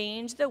to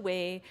change the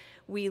way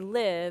we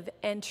live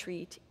and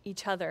treat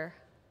each other.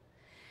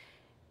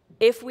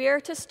 If we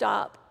are to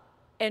stop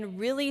and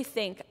really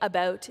think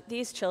about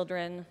these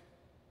children,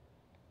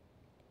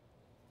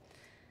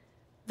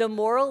 the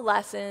moral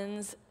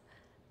lessons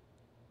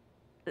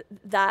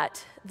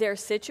that their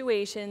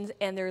situations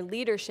and their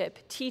leadership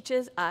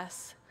teaches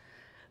us,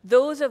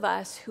 those of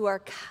us who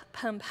are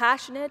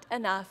compassionate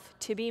enough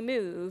to be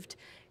moved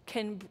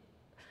can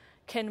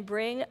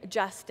bring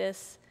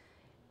justice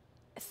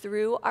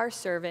through our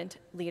servant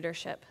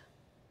leadership.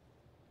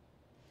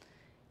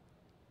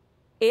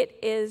 It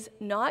is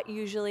not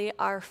usually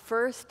our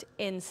first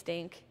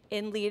instinct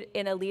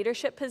in a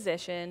leadership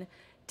position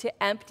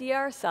to empty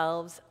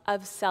ourselves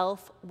of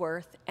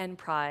self-worth and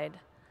pride.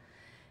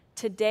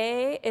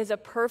 Today is a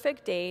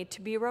perfect day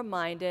to be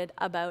reminded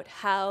about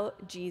how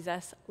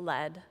Jesus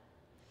led.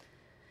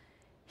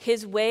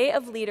 His way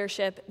of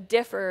leadership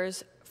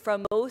differs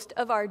from most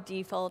of our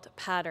default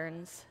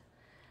patterns.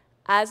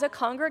 As a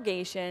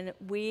congregation,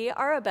 we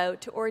are about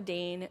to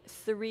ordain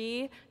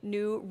 3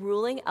 new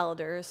ruling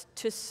elders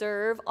to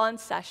serve on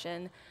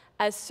session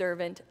as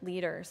servant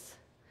leaders.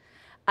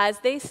 As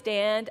they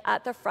stand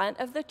at the front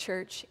of the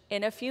church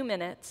in a few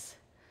minutes,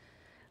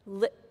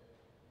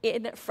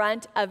 in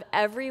front of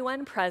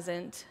everyone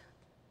present,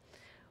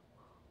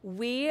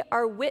 we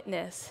are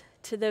witness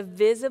to the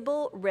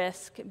visible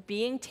risk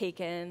being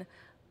taken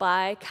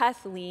by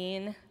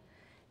Kathleen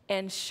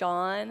and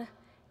Sean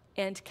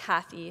and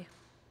Kathy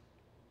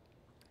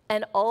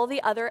and all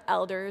the other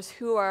elders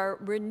who are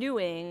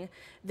renewing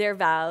their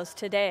vows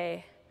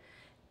today.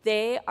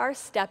 They are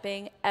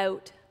stepping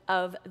out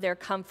of their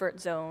comfort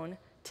zone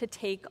to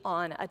take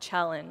on a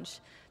challenge,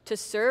 to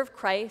serve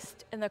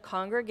Christ in the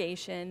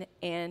congregation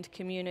and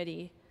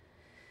community.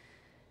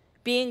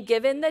 Being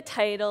given the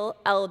title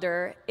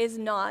elder is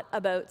not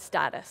about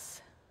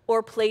status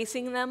or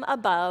placing them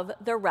above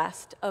the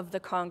rest of the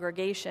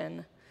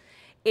congregation.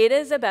 It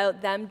is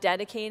about them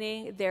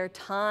dedicating their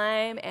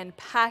time and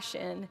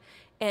passion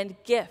and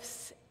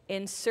gifts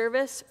in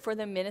service for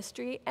the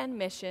ministry and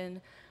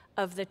mission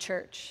of the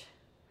church.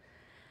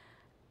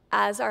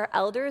 As our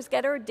elders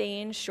get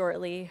ordained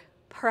shortly,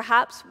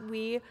 perhaps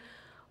we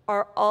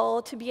are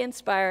all to be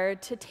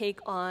inspired to take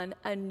on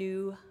a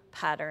new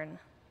pattern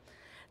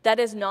that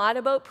is not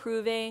about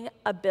proving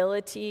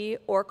ability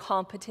or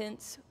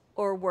competence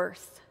or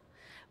worth,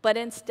 but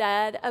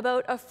instead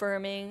about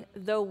affirming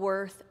the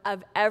worth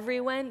of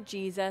everyone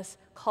Jesus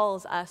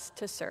calls us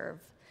to serve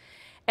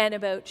and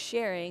about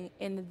sharing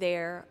in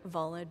their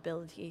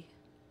vulnerability.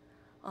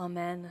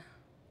 Amen.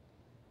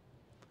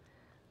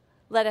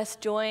 Let us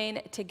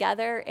join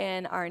together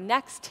in our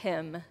next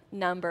hymn,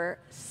 number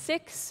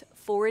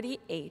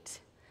 648.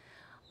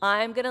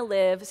 I'm going to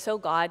live so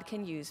God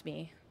can use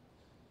me.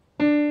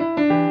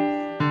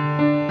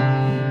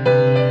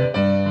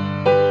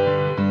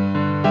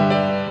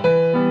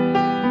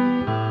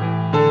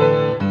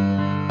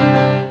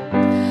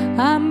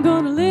 I'm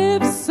gonna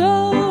live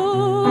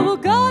so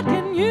God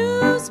can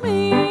use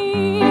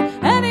me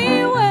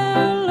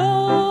anywhere,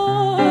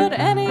 Lord,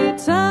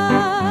 anytime.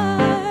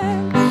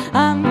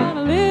 I'm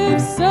gonna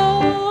live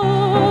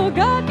so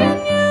God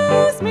can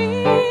use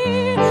me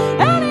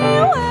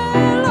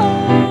anywhere,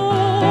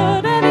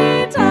 Lord,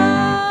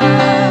 anytime.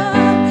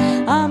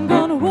 I'm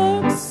gonna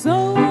work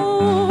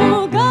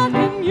so God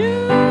can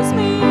use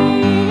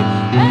me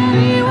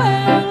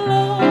anywhere,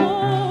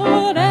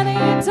 Lord,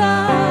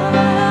 anytime.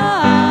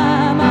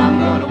 I'm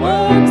gonna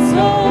work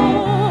so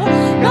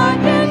God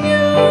can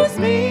use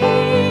me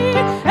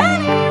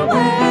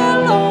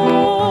anywhere,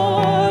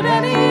 Lord,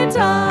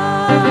 anytime.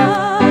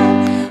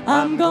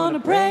 I'm gonna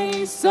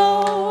pray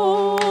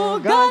so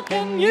God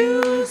can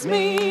use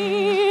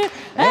me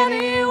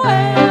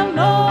anywhere,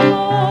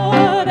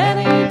 Lord,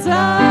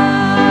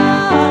 anytime.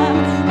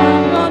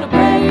 I'm gonna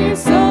pray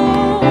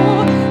so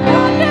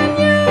God can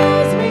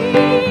use me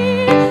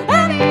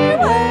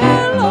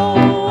anywhere,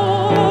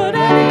 Lord,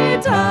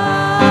 anytime.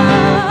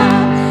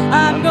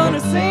 I'm gonna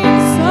sing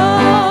so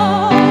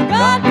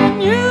God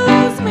can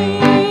use me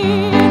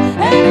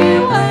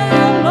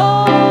anywhere,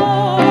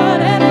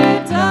 Lord,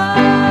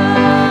 anytime.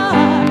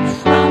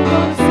 I'm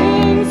gonna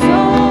sing so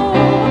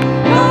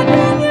God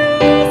can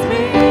use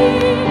me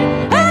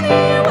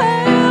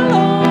anywhere,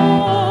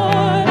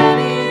 Lord,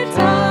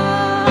 anytime.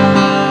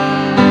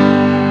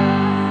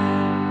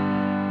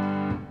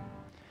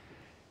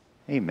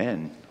 Amen.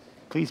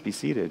 Please be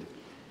seated.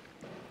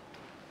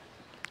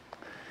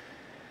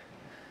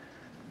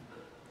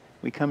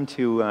 We come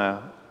to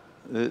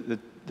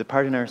the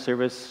part in our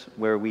service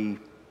where we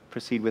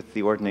proceed with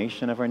the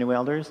ordination of our new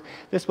elders.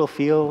 This will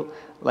feel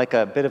like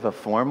a bit of a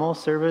formal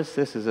service.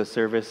 This is a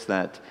service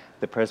that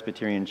the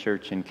Presbyterian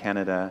Church in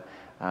Canada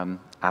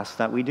asks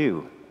that we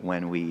do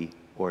when we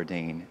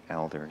ordain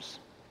elders.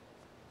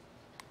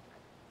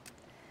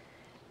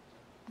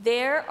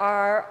 There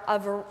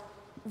are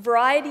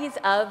varieties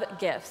of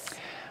gifts,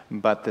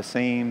 But the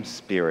same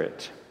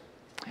Spirit.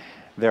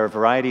 There are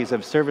varieties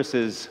of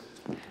services,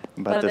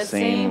 but the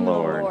same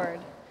Lord.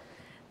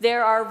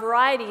 There are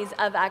varieties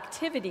of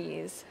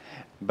activities,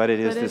 But it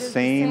is the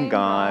same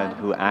God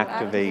who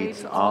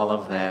activates all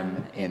of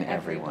them in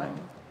everyone.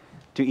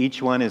 To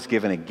each one is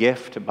given a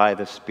gift by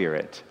the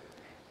Spirit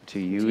to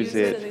use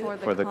it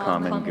for the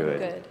common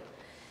good.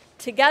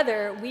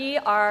 Together, we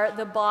are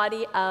the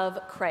body of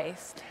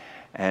Christ.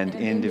 and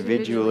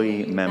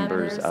individually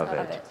members of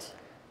it.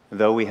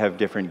 Though we have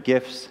different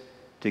gifts,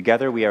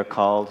 together we are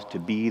called to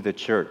be the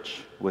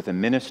church, with a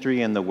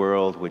ministry in the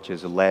world which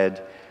is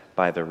led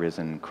by the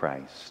risen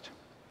Christ.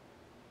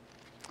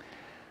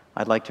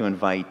 I'd like to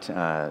invite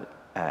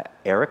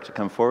Eric to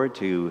come forward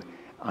to,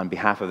 on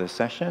behalf of the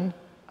session,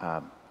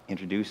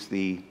 introduce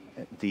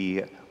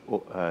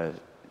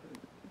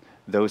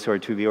those who are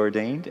to be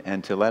ordained,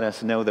 and to let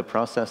us know the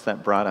process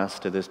that brought us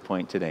to this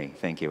point today.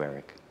 Thank you,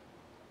 Eric.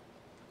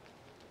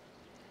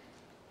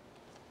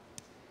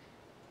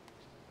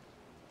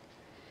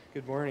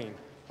 Good morning.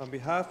 On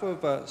behalf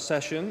of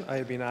Session, I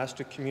have been asked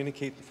to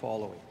communicate the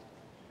following.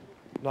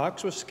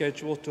 Knox was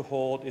scheduled to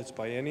hold its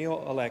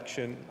biennial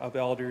election of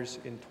elders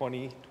in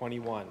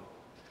 2021.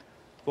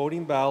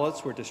 Voting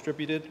ballots were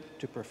distributed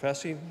to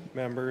professing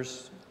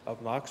members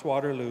of Knox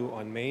Waterloo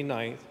on May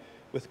 9th,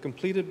 with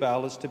completed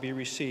ballots to be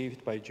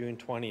received by June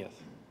 20th.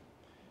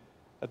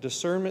 A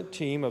discernment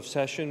team of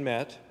Session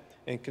met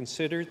and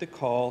considered the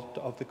call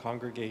of the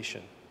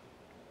congregation.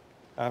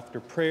 After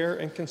prayer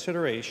and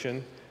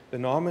consideration, the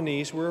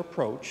nominees were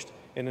approached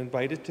and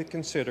invited to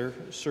consider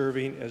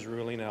serving as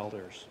ruling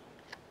elders.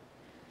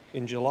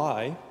 In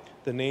July,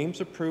 the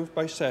names approved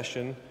by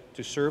Session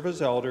to serve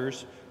as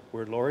elders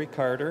were Laurie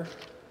Carter,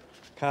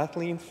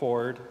 Kathleen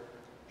Ford,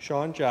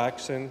 Sean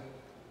Jackson,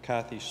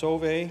 Kathy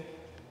Sauvé,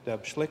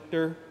 Deb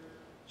Schlichter,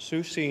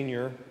 Sue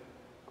Sr.,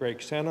 Greg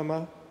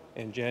Senema,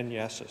 and Jen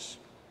Yessis.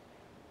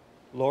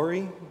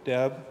 Laurie,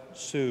 Deb,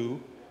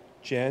 Sue,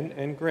 Jen,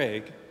 and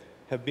Greg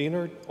have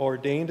been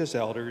ordained as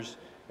elders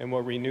and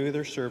will renew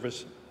their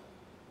service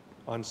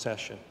on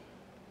Session.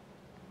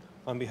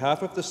 On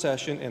behalf of the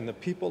Session and the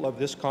people of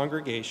this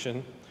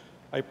congregation,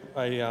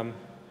 I am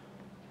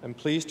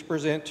pleased to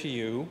present to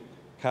you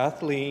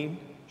Kathleen,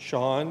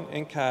 Sean,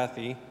 and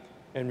Kathy,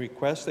 and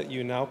request that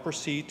you now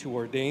proceed to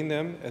ordain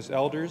them as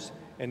elders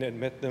and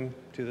admit them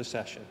to the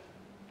Session.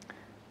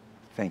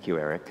 Thank you,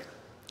 Eric.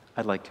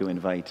 I'd like to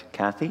invite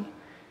Kathy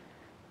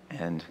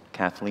and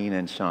Kathleen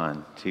and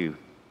Sean to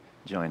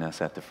join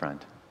us at the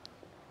front.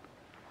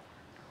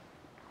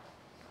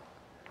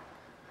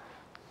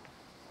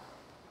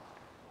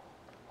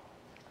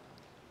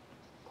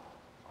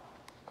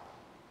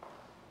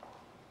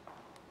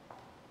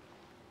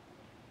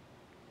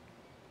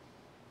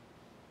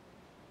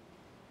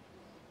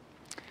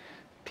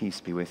 Peace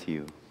be with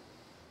you.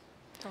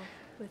 Oh,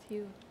 with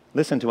you.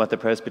 Listen to what the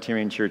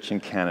Presbyterian Church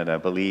in Canada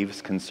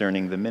believes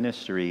concerning the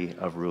ministry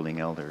of ruling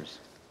elders.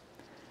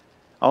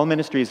 All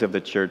ministries of the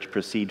Church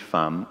proceed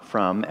from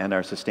and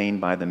are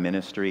sustained by the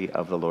ministry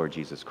of the Lord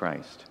Jesus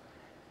Christ.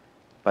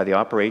 By the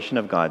operation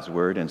of God's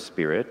Word and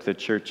Spirit, the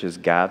Church is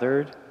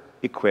gathered,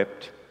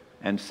 equipped,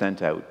 and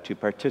sent out to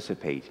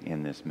participate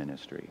in this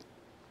ministry.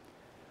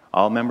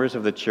 All members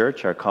of the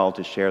Church are called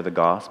to share the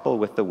gospel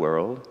with the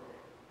world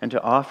and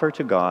to offer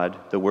to God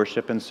the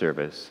worship and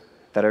service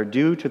that are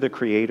due to the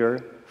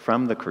Creator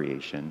from the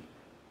creation,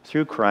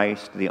 through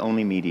Christ, the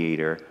only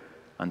mediator,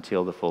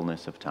 until the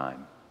fullness of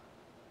time.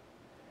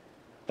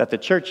 That the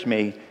Church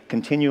may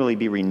continually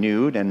be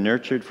renewed and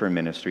nurtured for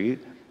ministry,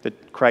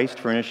 that Christ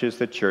furnishes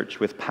the Church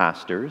with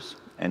pastors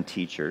and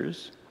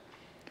teachers,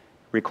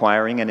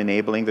 requiring and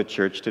enabling the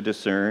Church to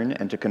discern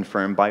and to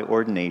confirm by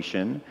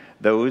ordination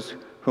those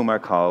whom are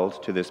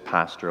called to this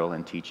pastoral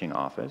and teaching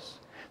office.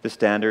 The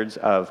standards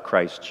of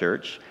Christ's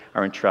Church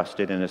are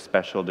entrusted in a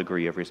special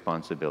degree of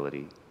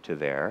responsibility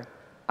to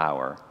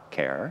our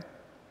care.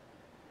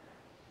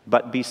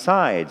 But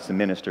besides the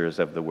ministers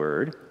of the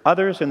Word,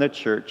 others in the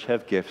Church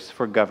have gifts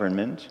for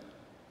government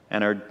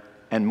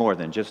and more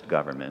than just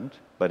government,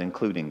 but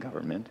including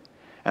government,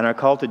 and are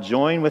called to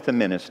join with the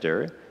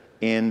minister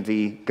in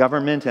the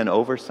government and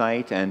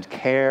oversight and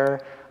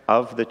care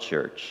of the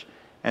Church,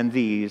 and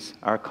these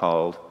are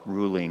called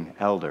ruling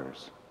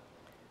elders.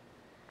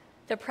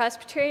 The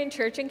Presbyterian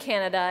Church in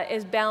Canada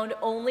is bound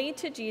only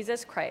to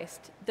Jesus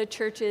Christ, the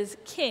Church's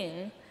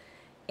King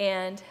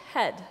and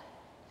Head.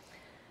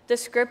 The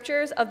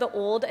scriptures of the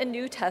Old and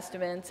New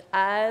Testaments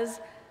as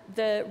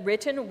the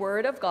written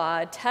Word of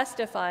God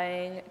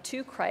testifying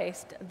to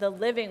Christ, the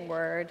living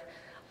Word,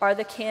 are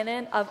the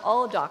canon of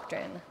all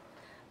doctrine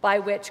by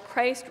which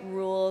Christ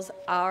rules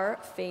our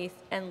faith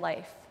and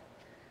life.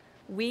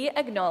 We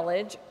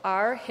acknowledge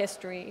our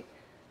historic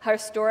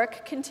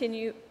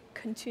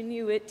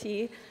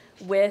continuity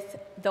with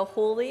the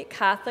Holy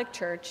Catholic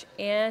Church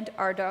and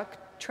our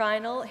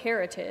doctrinal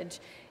heritage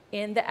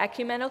in the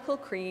ecumenical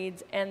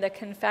creeds and the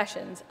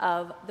confessions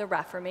of the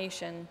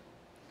Reformation.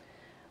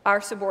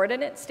 Our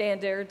subordinate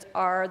standards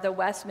are the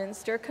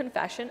Westminster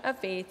Confession of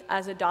Faith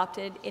as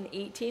adopted in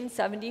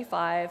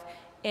 1875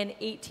 and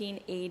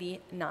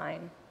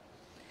 1889,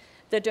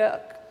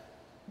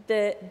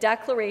 the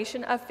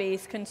Declaration of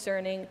Faith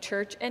concerning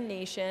Church and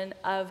Nation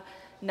of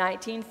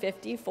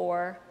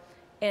 1954,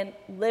 and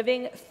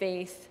Living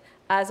Faith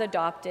as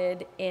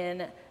adopted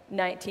in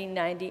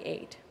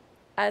 1998.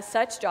 As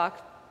such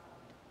doctrine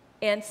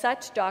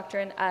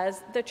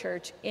as the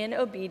Church, in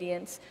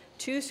obedience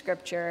to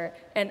Scripture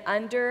and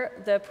under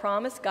the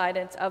promised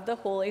guidance of the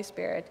Holy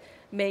Spirit,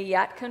 may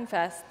yet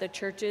confess the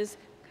Church's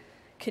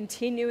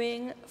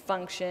continuing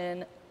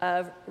function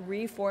of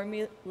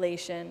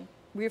reformulating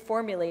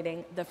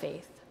the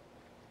faith.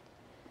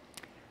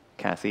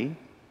 Kathy,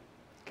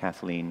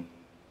 Kathleen,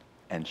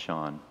 and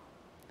Sean,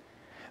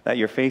 that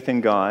your faith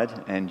in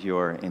God and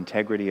your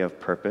integrity of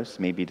purpose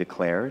may be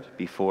declared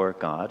before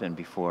God and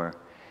before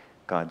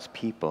God's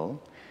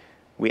people,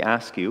 we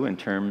ask you, in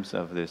terms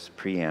of this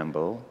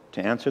preamble,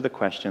 to answer the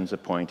questions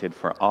appointed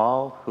for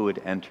all who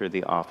would enter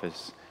the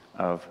office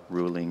of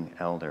ruling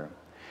elder.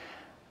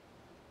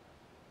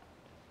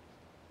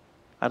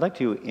 I'd like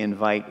to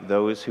invite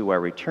those who are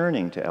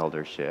returning to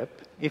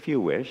eldership, if you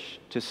wish,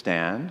 to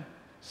stand.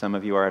 Some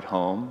of you are at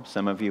home,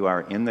 some of you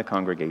are in the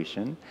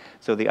congregation.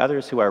 So the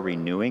others who are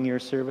renewing your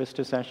service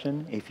to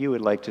session, if you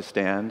would like to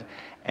stand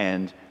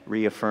and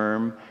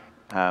reaffirm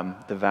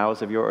the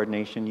vows of your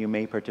ordination, you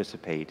may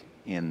participate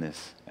in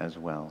this as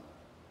well.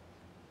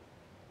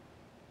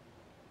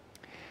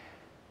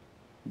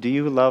 Do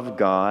you love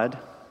God,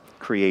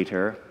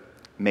 Creator,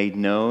 made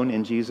known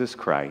in Jesus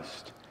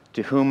Christ,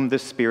 to whom the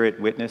Spirit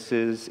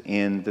witnesses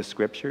in the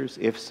Scriptures?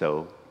 If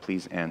so,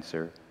 please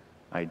answer,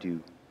 I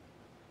do.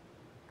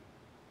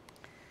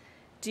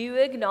 Do you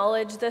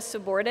acknowledge the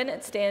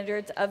subordinate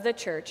standards of the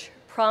Church,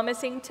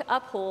 promising to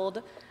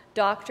uphold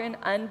doctrine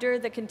under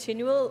the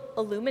continual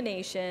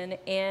illumination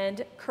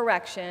and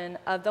correction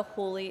of the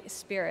Holy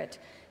Spirit,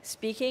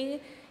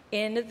 speaking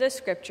in the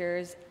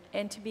Scriptures,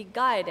 and to be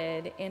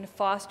guided in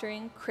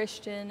fostering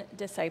Christian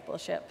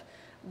discipleship,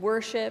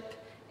 worship,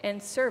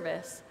 and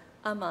service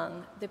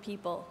among the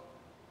people?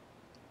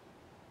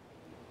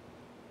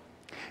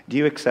 Do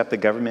you accept the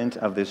government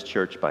of this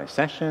church by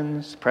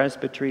sessions,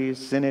 presbyteries,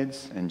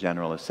 synods, and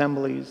general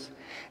assemblies?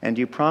 And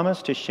do you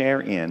promise to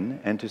share in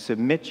and to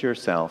submit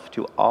yourself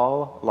to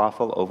all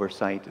lawful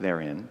oversight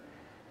therein,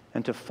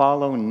 and to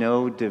follow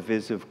no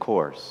divisive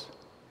course,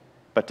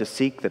 but to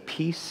seek the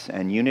peace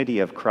and unity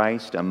of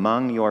Christ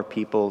among your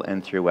people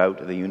and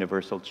throughout the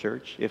universal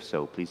church? If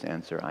so, please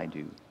answer, I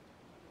do.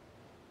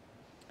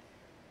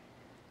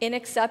 In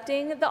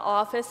accepting the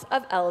office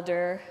of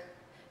elder,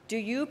 do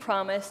you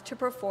promise to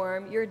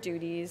perform your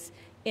duties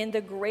in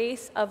the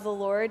grace of the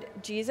Lord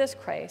Jesus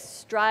Christ,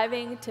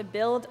 striving to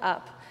build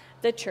up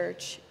the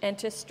church and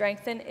to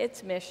strengthen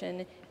its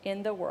mission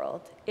in the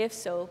world? If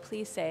so,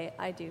 please say,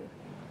 I do.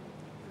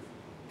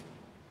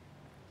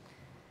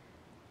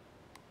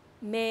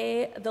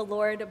 May the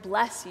Lord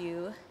bless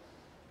you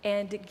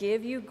and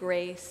give you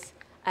grace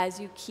as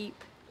you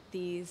keep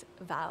these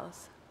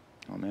vows.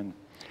 Amen.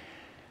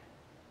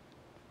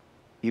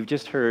 You've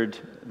just heard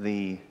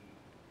the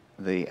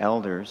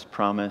elders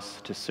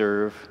promise to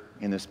serve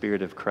in the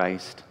Spirit of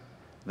Christ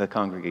the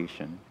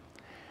congregation.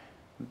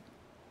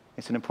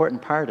 It's an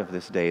important part of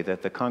this day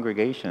that the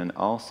congregation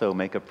also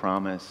make a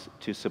promise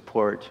to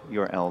support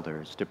your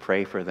elders, to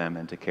pray for them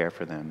and to care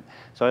for them.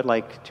 So I'd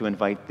like to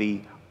invite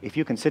if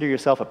you consider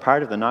yourself a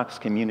part of the Knox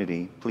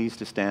community, please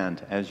to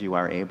stand as you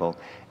are able,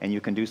 and you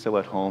can do so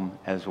at home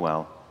as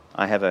well.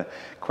 I have a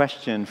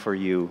question for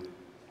you.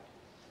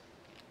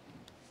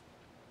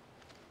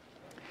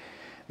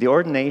 The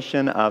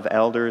ordination of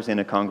elders in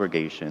a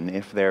congregation,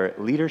 if their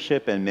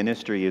leadership and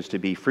ministry is to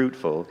be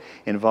fruitful,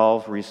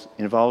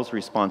 involves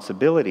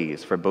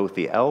responsibilities for both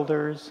the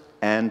elders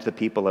and the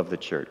people of the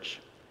church.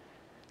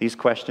 These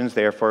questions,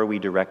 therefore, we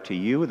direct to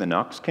you, the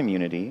Knox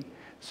community,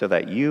 so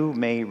that you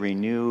may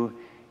renew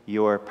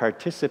your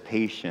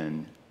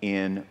participation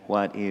in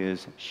what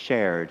is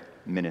shared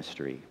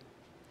ministry.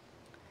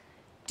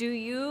 Do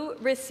you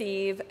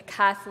receive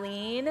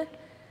Kathleen,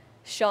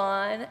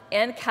 Sean,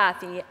 and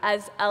Kathy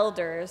as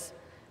elders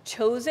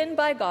chosen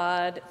by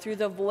God through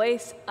the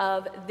voice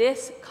of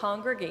this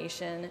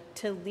congregation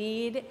to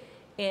lead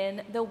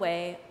in the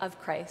way of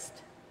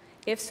Christ?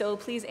 If so,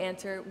 please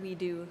answer, we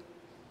do.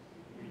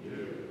 We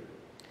do.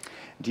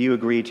 Do you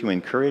agree to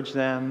encourage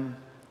them,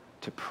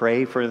 to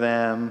pray for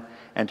them,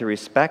 and to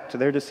respect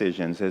their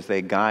decisions as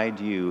they guide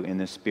you in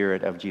the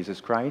Spirit of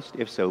Jesus Christ?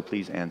 If so,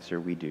 please answer,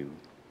 we do.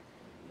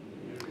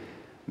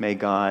 May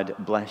God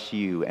bless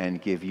you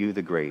and give you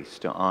the grace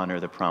to honor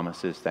the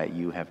promises that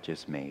you have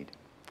just made.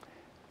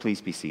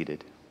 Please be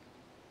seated.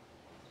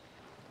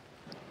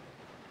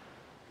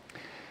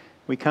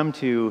 We come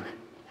to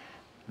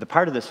the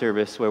part of the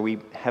service where we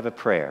have a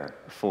prayer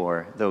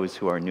for those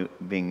who are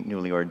being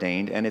newly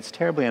ordained, and it's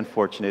terribly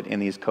unfortunate in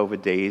these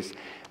COVID days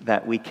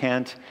that we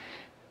can't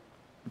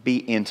be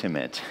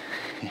intimate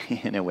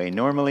in a way.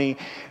 Normally,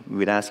 we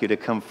would ask you to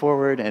come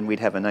forward and we'd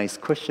have a nice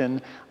cushion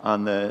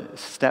on the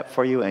step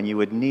for you, and you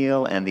would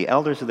kneel, and the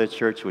elders of the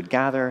church would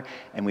gather,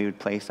 and we would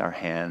place our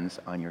hands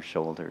on your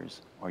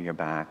shoulders or your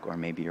back or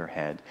maybe your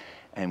head,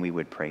 and we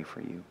would pray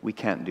for you. We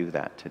can't do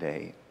that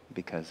today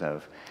because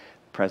of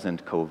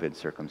present COVID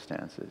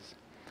circumstances.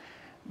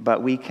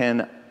 But we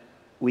can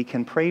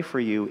pray for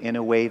you in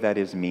a way that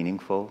is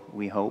meaningful,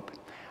 we hope.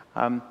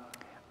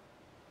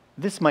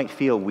 This might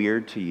feel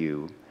weird to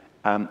you,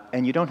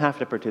 and you don't have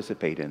to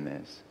participate in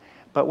this.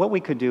 But what we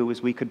could do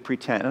is we could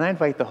pretend, and I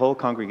invite the whole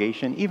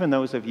congregation, even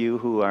those of you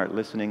who are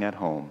listening at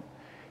home,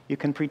 you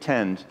can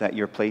pretend that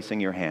you're placing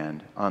your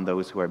hand on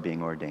those who are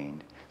being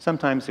ordained.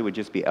 Sometimes it would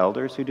just be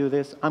elders who do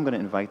this. I'm going to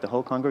invite the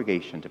whole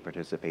congregation to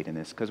participate in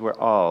this because we're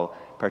all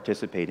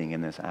participating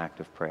in this act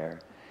of prayer.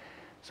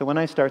 So when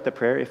I start the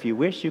prayer, if you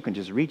wish, you can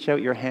just reach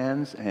out your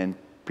hands and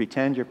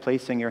pretend you're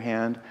placing your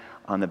hand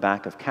on the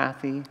back of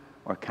Kathy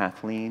or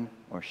Kathleen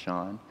or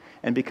Sean.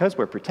 And because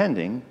we're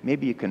pretending,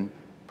 maybe you can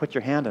put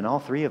your hand on all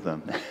three of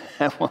them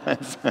at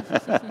once.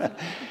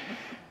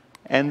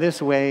 And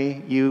this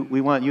way,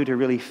 we want you to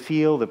really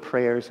feel the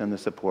prayers and the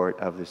support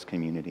of this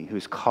community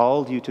who's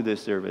called you to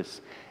this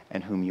service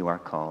and whom you are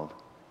called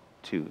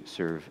to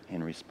serve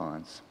in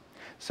response.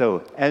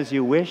 So, as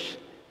you wish,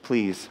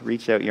 please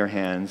reach out your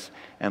hands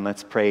and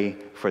let's pray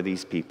for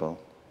these people.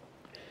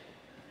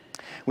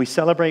 We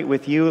celebrate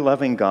with you,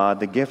 loving God,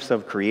 the gifts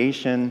of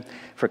creation,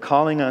 for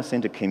calling us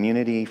into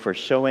community, for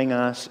showing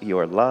us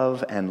your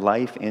love and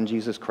life in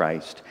Jesus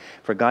Christ,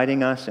 for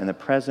guiding us in the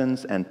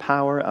presence and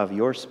power of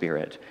your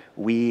Spirit.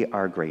 We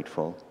are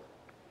grateful.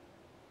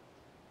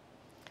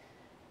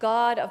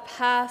 God of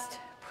past,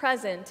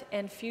 present,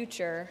 and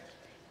future,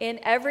 in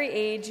every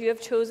age you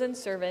have chosen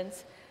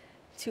servants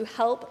to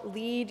help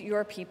lead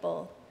your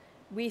people.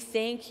 We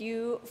thank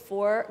you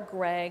for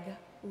Greg,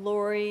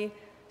 Lori,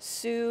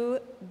 Sue,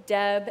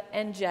 Deb,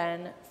 and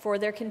Jen for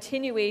their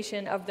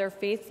continuation of their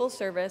faithful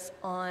service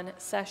on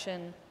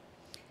session.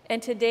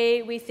 And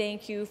today we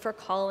thank you for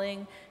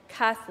calling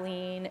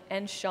Kathleen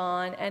and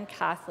Sean and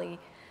Kathleen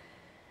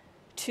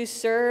to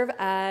serve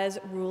as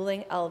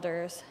ruling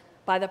elders.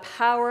 By the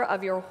power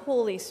of your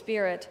Holy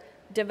Spirit,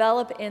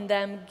 develop in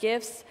them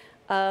gifts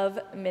of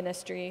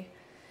ministry.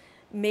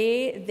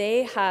 May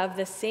they have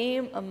the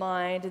same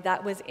mind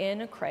that was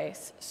in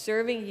Christ,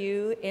 serving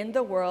you in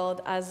the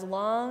world as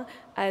long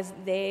as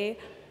they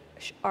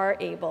are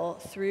able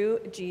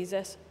through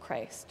Jesus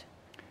Christ.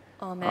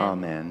 Amen.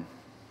 Amen.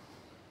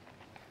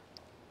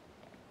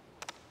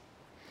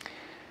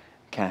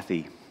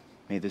 Kathy,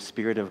 may the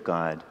Spirit of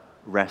God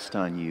rest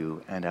on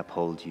you and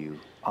uphold you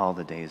all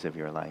the days of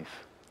your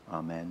life.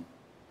 Amen.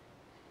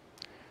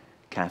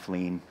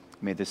 Kathleen,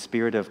 may the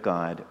Spirit of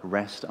God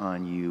rest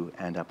on you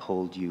and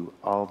uphold you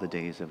all the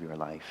days of your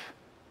life.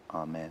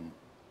 Amen.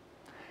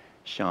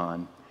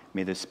 Sean,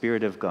 may the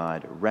Spirit of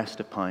God rest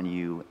upon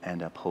you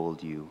and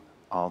uphold you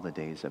all the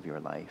days of your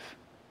life.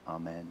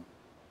 Amen.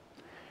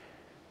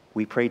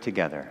 We pray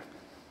together.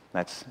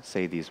 Let's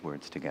say these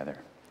words together.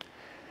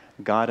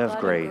 God of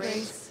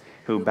grace,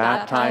 who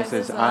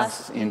baptizes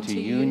us into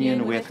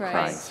union with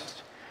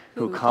Christ,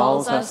 who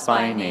calls us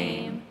by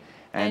name,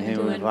 and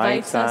who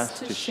invites us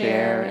to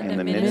share in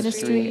the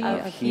ministry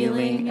of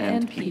healing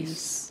and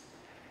peace.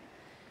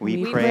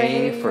 We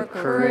pray for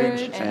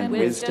courage and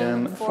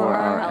wisdom for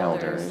our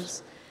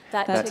elders,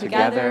 that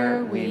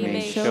together we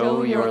may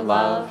show your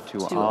love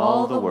to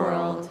all the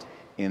world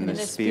in the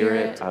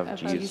Spirit of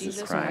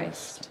Jesus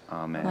Christ.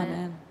 Amen.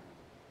 Amen.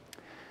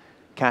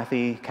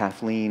 Kathy,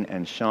 Kathleen,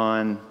 and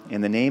Sean,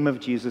 in the name of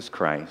Jesus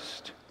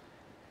Christ,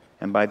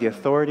 and by the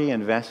authority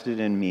invested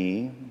in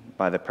me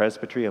by the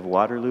Presbytery of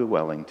Waterloo,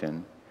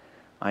 Wellington,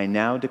 I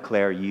now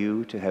declare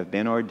you to have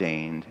been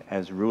ordained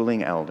as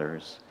ruling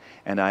elders,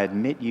 and I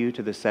admit you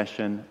to the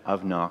session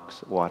of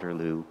Knox,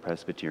 Waterloo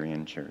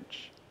Presbyterian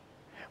Church.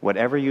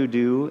 Whatever you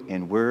do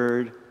in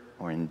word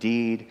or in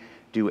deed,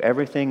 do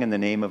everything in the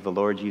name of the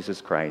Lord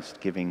Jesus Christ,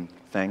 giving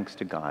thanks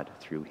to God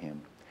through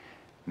him.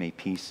 May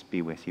peace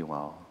be with you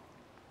all.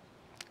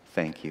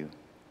 Thank you.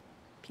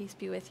 Peace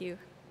be with you.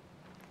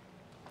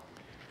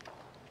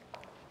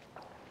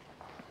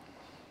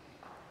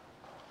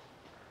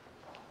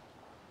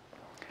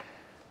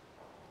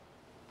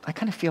 I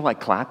kind of feel like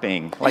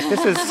clapping. Like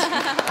this is,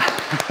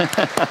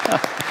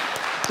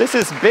 this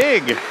is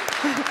big.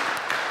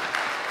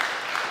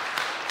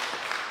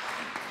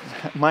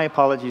 My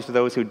apologies to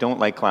those who don't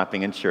like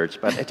clapping in church,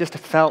 but it just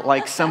felt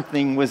like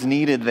something was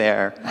needed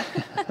there.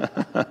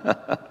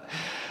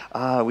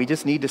 We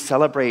just need to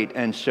celebrate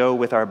and show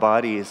with our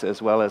bodies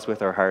as well as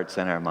with our hearts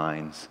and our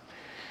minds.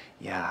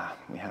 Yeah,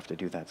 we have to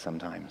do that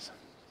sometimes.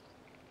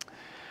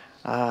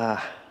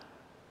 That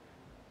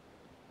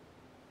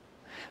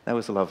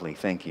was lovely.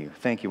 Thank you.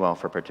 Thank you all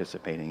for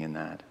participating in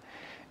that.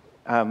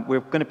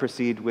 We're going to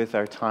proceed with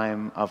our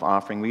time of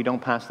offering. We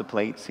don't pass the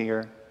plates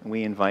here.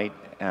 We invite,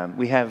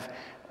 we have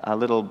a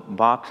little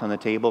box on the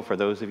table for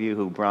those of you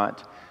who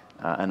brought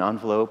an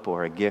envelope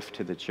or a gift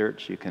to the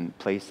church. You can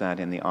place that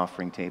in the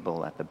offering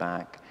table at the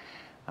back.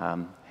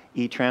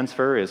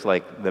 E-transfer is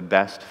like the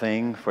best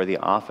thing for the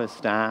office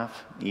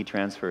staff.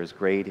 E-transfer is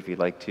great if you'd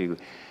like to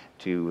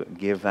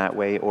give that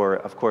way. Or,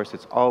 of course,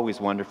 it's always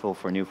wonderful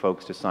for new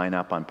folks to sign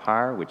up on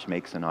PAR, which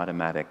makes an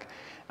automatic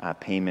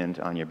payment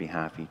on your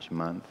behalf each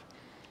month.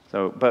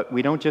 But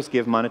we don't just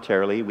give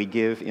monetarily, we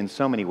give in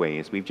so many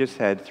ways. We've just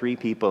had 3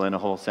 people in a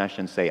whole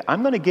session say,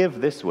 I'm going to give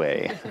this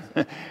way.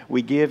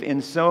 We give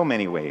in so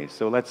many ways.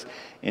 So let's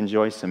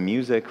enjoy some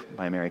music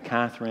by Mary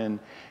Catherine,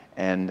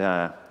 and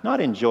not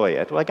enjoy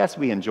it. Well, I guess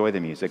we enjoy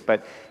the music,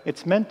 but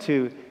it's meant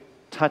to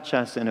touch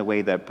us in a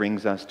way that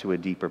brings us to a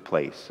deeper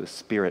place, a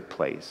spirit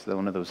place,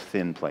 one of those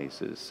thin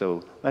places.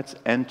 So let's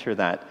enter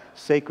that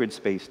sacred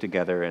space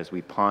together as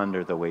we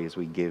ponder the ways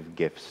we give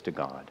gifts to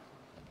God.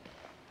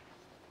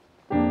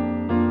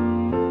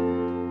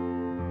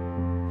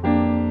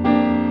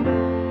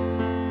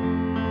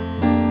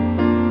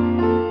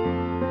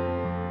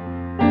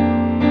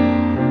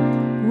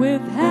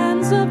 With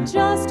hands of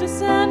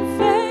justice and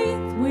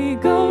faith, we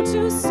go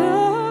to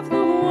serve the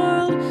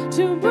world,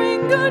 to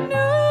bring good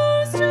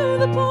news to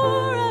the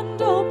poor and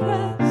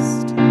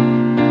oppressed.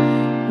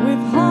 With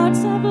hearts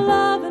of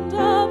love and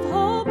of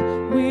hope,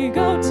 we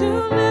go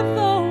to live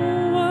the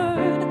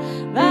word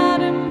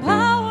that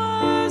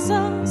empowers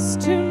us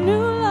to new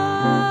life.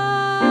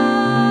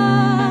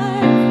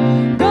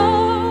 Go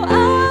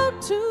out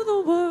to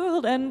the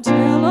world and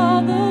tell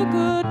all the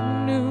good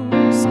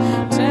news.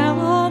 Tell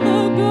all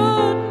the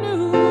good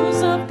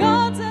news of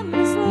God's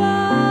endless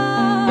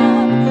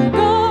love. Go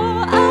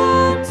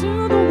out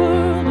to the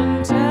world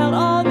and tell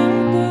all the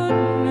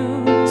good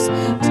news.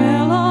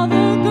 Tell all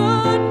the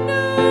good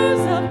news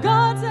of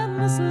God's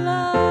endless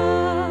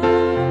love.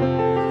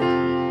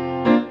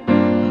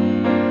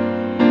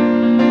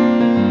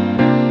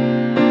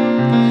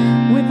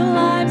 With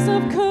lives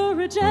of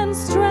courage and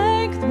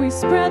strength, we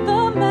spread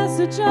the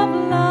message of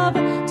love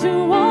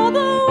to all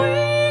the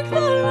weak, the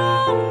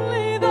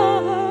lonely, the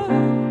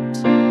hurt.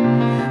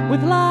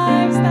 With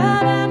lives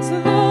that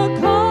answer the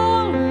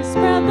call, we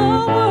spread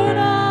the word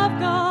of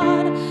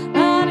God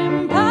that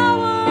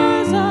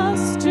empowers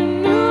us to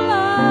new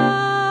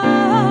life.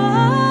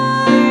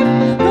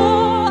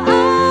 Go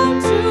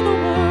out to the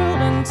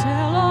world and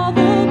tell all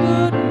the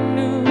good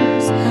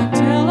news.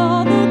 Tell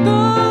all the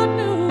good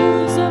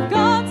news of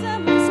God's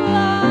endless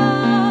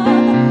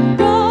love.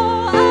 Go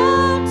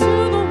out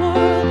to the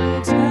world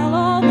and tell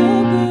all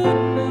the good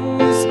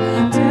news.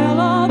 Tell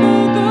all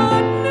the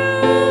good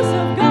news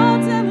of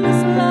God's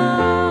endless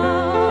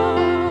love.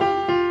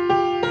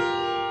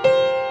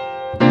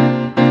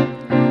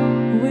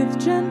 With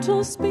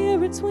gentle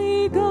spirits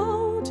we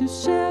go to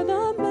share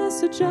the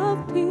message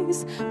of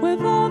peace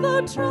with all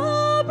the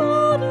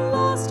troubled,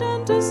 lost,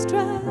 and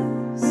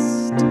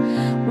distressed.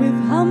 With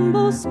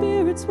humble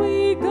spirits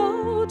we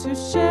go to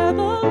share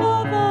the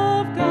love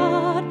of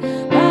God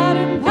that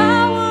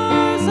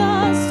empowers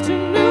us to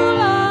new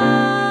life.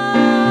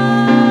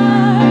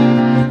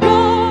 Go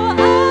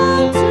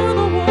out to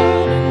the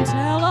world and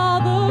tell all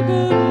the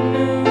good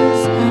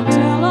news.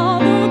 Tell all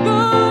the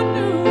good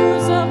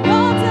news of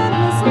God's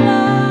endless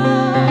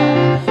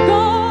love.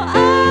 Go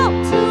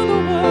out to the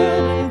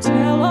world and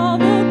tell all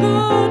the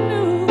good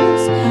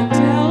news.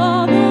 Tell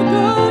all the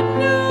good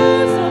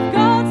news of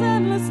God's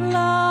endless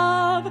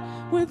love.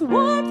 With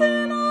warmth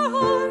in our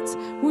hearts,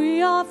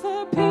 we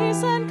offer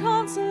peace and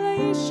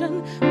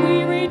consolation.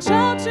 We reach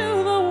out to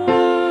the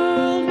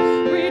world,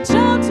 reach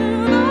out to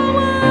the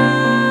world.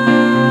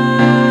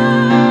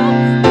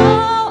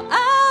 Go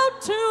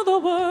out to the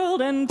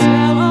world and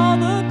tell all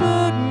the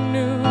good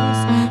news.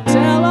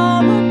 Tell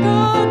all the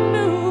good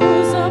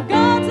news of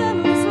God's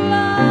endless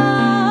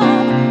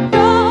love. Go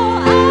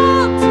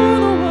out to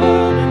the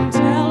world and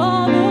tell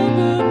all the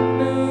good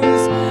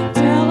news.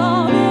 Tell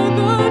all the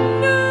good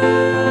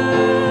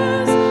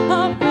news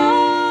of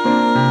God's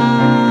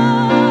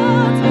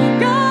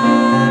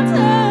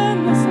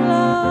endless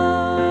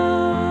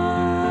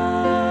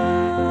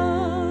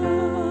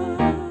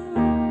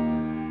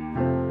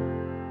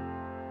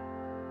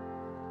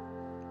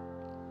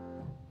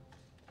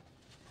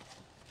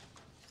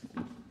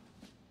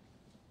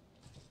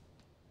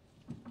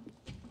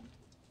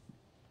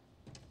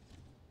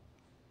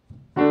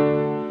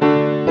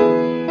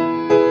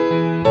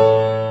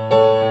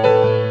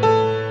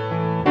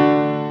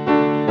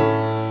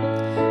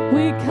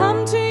We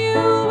come to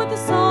you with a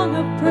song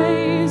of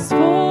praise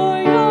for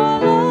your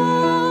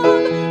love,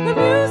 the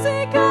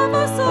music of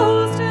our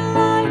soul's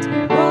delight,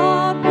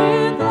 brought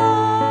with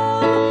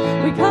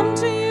love. We come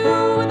to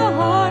you with a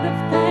heart of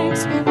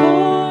thanks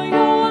for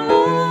your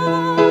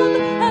love,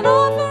 an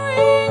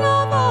offering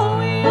of all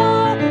we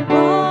are,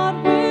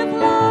 brought with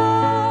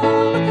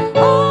love.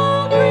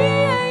 All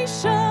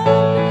creation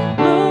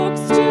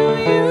looks to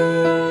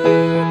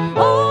you,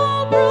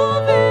 all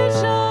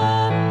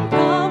provision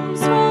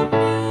comes from you.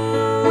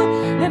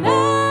 And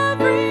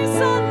every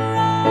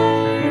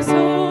sunrise,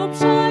 hope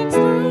shines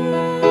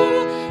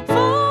through.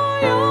 For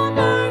your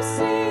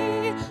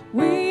mercy,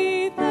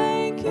 we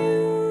thank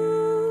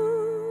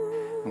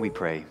you. We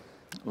pray,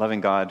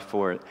 loving God,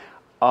 for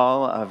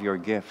all of your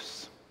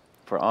gifts,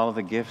 for all of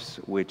the gifts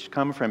which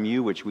come from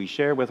you, which we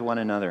share with one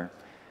another.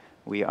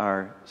 We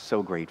are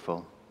so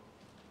grateful.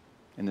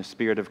 In the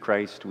Spirit of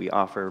Christ, we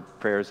offer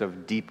prayers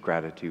of deep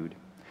gratitude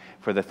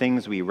for the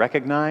things we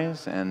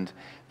recognize and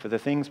for the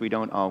things we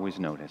don't always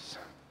notice.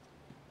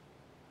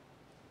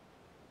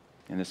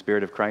 In the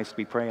Spirit of Christ,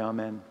 we pray,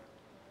 amen.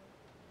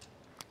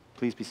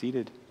 Please be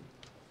seated.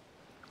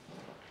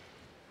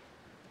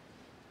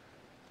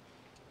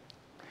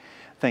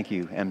 Thank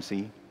you,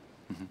 MC,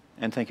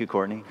 and thank you,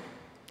 Courtney.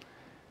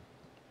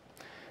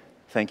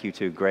 Thank you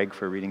to Greg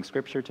for reading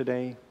scripture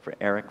today, for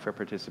Eric for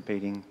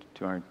participating,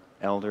 to our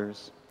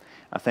elders.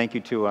 Thank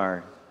you to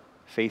our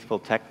faithful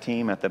tech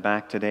team at the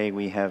back today.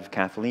 We have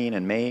Kathleen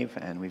and Maeve,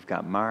 and we've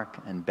got Mark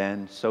and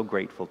Ben. So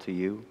grateful to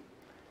you.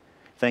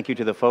 Thank you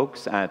to the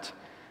folks at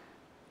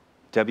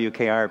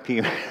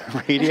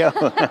WKRP Radio,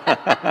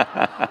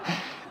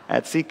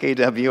 at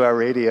CKWR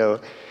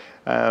Radio.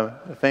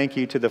 Thank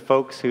you to the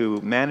folks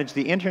who manage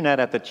the internet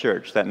at the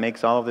church that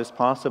makes all of this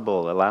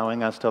possible,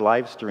 allowing us to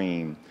live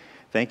stream.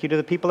 Thank you to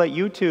the people at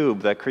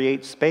YouTube that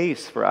create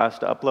space for us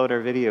to upload our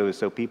videos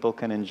so people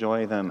can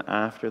enjoy them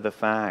after the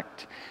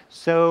fact.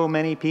 So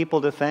many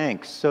people to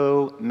thank,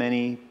 so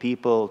many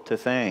people to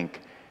thank.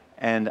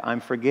 And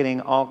I'm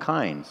forgetting all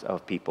kinds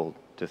of people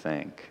to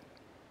thank.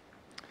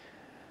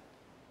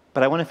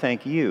 But I want to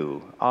thank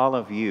you, all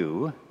of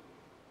you,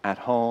 at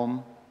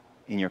home,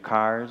 in your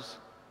cars,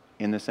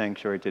 in the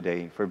sanctuary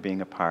today, for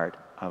being a part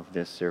of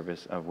this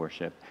service of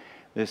worship.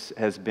 This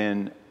has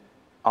been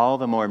all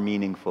the more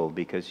meaningful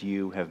because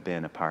you have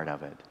been a part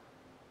of it.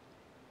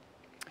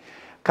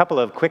 A couple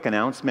of quick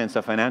announcements.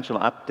 A financial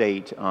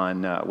update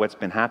on what's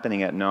been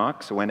happening at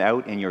Knox went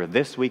out in your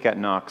This Week at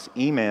Knox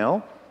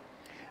email.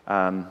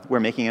 We're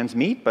making ends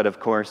meet, but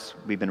of course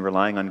we've been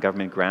relying on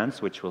government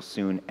grants, which will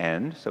soon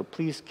end, so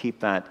please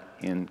keep that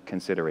in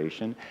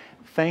consideration.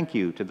 Thank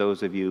you to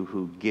those of you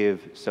who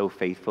give so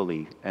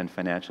faithfully and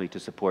financially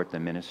to support the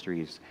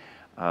ministries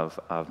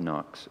of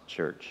Knox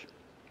Church.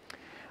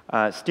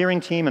 Steering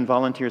team and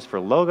volunteers for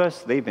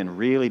Logos, they've been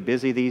really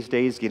busy these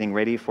days getting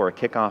ready for a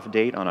kickoff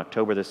date on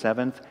October the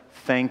 7th.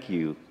 Thank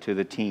you to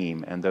the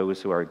team and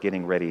those who are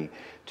getting ready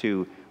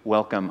to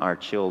welcome our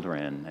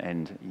children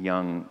and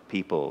young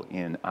people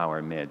in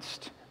our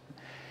midst.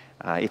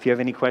 If you have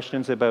any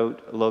questions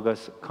about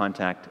Logos,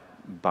 contact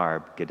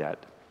Barb Gadet.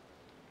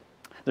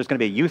 There's going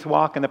to be a youth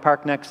walk in the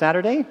park next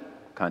Saturday.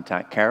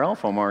 Contact Carol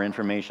for more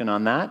information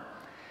on that.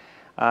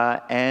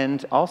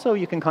 And also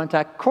you can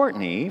contact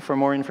Courtney for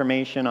more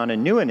information on a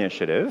new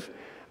initiative,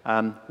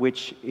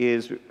 which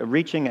is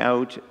reaching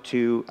out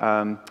to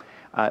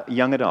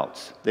young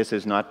adults. This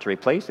is not to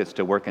replace, it's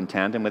to work in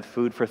tandem with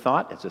Food for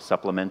Thought. It's a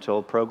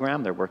supplemental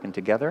program. They're working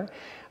together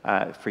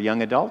for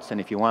young adults.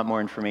 And if you want more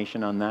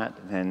information on that,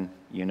 then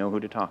you know who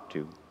to talk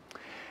to.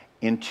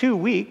 In 2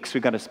 weeks,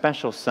 we've got a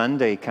special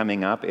Sunday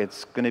coming up.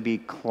 It's going to be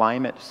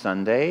Climate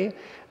Sunday.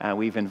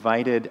 We've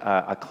invited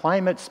a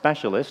climate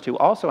specialist who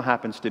also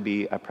happens to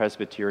be a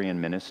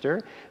Presbyterian minister,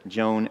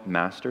 Joan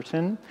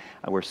Masterton.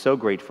 We're so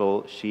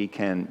grateful she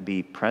can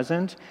be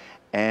present.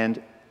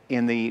 And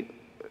in the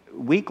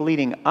week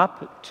leading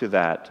up to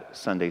that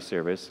Sunday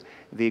service,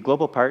 the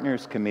Global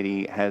Partners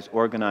Committee has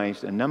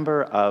organized a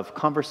number of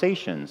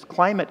conversations,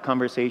 climate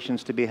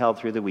conversations, to be held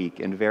through the week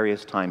in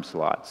various time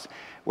slots.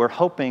 We're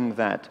hoping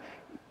that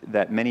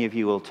many of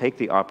you will take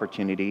the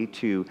opportunity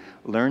to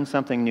learn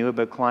something new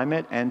about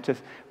climate and to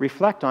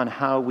reflect on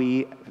how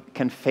we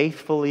can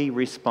faithfully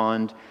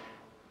respond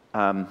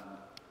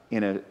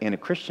in a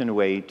Christian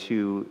way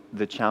to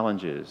the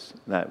challenges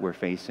that we're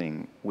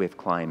facing with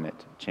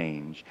climate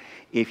change.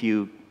 If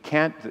you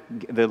can't,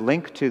 the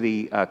link to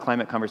the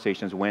climate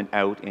conversations went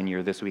out in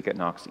your This Week at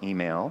Knox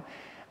email.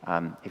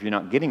 If you're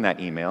not getting that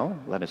email,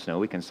 let us know.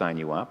 We can sign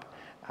you up.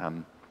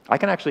 I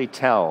can actually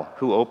tell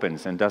who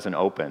opens and doesn't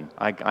open.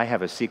 I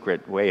have a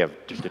secret way of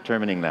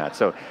determining that,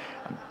 so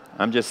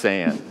I'm just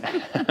saying.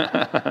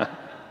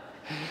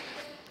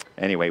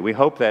 Anyway, we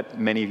hope that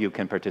many of you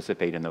can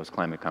participate in those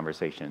climate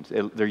conversations.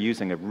 They're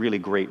using a really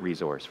great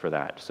resource for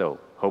that, so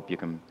hope you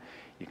can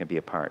be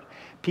a part.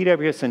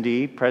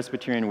 PWS&D,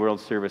 Presbyterian World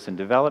Service and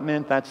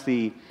Development, that's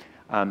the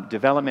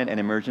development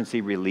and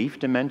emergency relief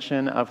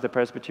dimension of the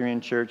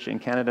Presbyterian Church in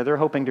Canada. They're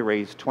hoping to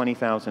raise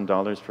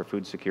 $20,000 for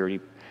food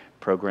security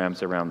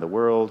programs around the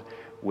world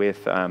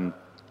with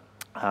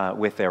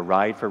their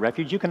Ride for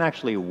Refuge. You can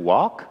actually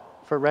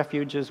walk for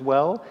refuge as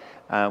well.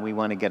 We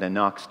want to get a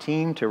Knox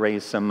team to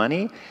raise some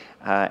money,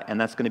 and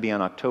that's going to be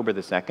on October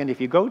the 2nd. If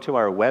you go to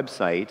our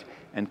website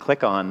and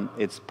click on,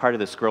 it's part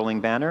of the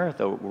scrolling banner,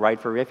 the Ride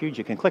for Refuge,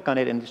 you can click on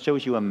it and it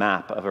shows you a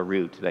map of a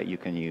route that you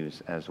can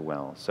use as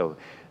well. So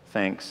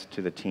thanks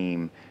to the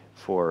team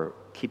for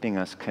keeping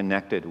us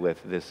connected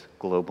with this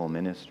global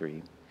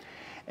ministry.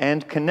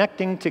 And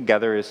Connecting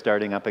Together is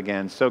starting up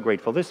again. So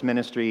grateful. This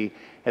ministry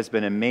has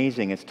been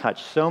amazing. It's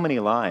touched so many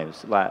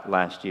lives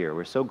last year.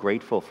 We're so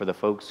grateful for the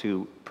folks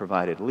who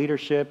provided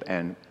leadership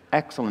and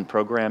excellent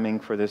programming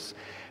for this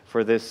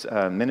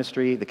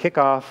ministry. The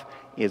kickoff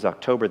is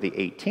October the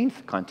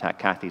 18th. Contact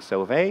Kathy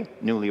Sauvé,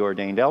 newly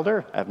ordained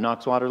elder of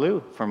Knox,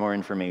 Waterloo, for more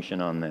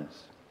information on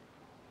this.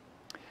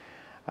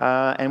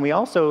 And we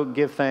also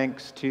give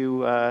thanks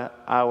to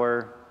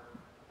our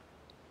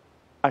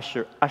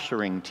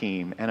ushering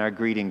team and our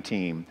greeting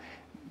team.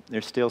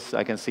 There's still,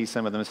 I can see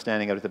some of them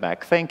standing out at the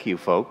back. Thank you,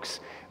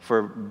 folks,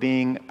 for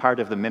being part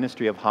of the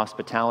ministry of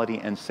hospitality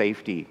and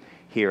safety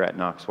here at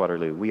Knox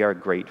Waterloo. We are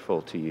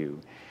grateful to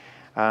you.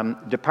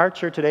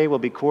 Departure today will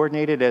be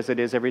coordinated as it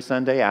is every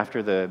Sunday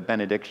after the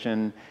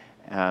benediction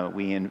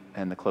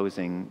and the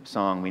closing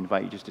song. We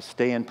invite you just to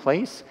stay in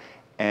place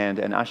and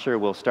an usher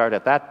will start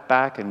at that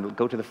back and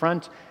go to the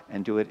front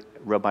and do it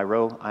row by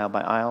row, aisle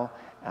by aisle.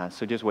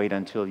 So just wait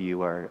until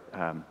you are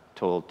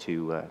told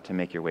to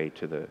make your way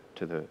to the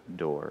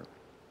door.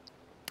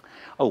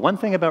 Oh, one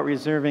thing about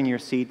reserving your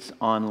seats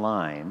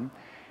online.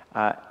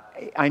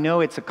 I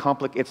know it's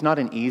not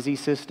an easy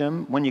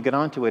system. When you get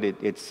onto it,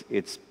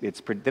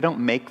 they don't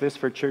make this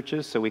for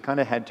churches, so we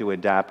kind of had to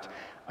adapt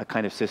a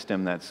kind of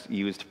system that's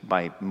used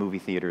by movie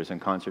theaters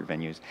and concert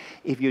venues.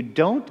 If you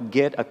don't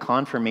get a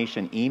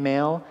confirmation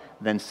email,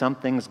 then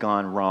something's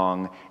gone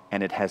wrong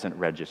and it hasn't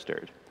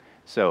registered.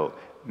 So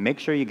make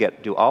sure you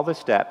do all the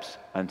steps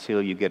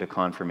until you get a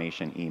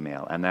confirmation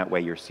email, and that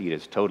way your seat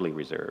is totally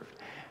reserved.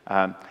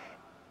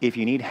 If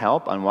you need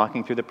help on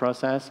walking through the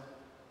process,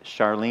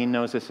 Charlene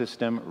knows the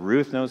system,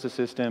 Ruth knows the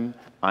system,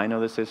 I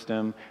know the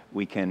system.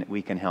 We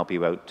can help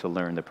you out to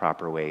learn the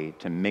proper way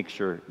to make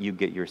sure you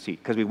get your seat.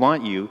 Because we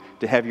want you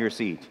to have your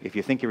seat. If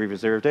you think you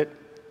reserved it,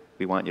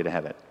 we want you to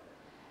have it.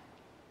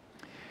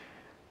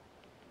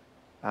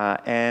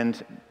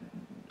 And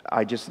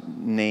I just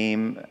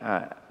name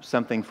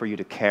something for you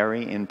to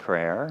carry in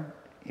prayer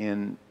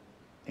in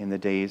the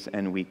days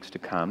and weeks to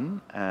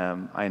come.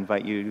 I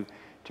invite you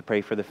to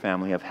pray for the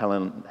family of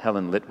Helen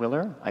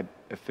Litwiller. I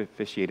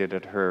officiated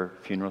at her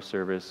funeral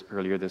service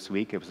earlier this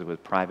week. It was a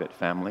private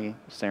family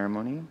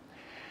ceremony.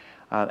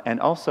 And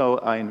also,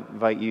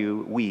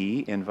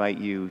 we invite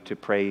you to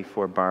pray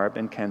for Barb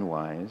and Ken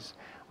Wise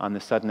on the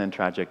sudden and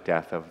tragic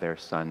death of their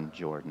son,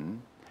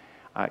 Jordan.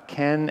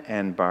 Ken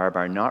and Barb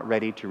are not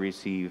ready to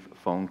receive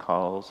phone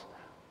calls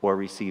or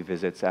receive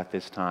visits at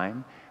this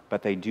time,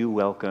 but they do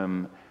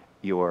welcome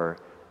your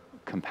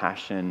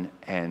compassion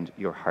and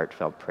your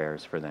heartfelt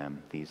prayers for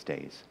them these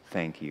days.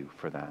 Thank you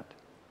for that.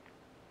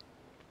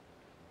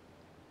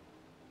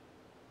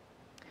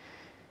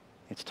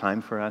 It's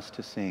time for us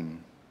to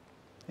sing.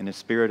 In a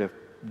spirit of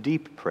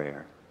deep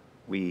prayer,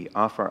 we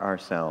offer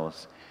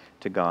ourselves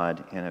to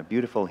God in a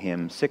beautiful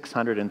hymn,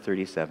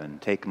 637,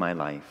 Take My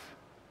Life.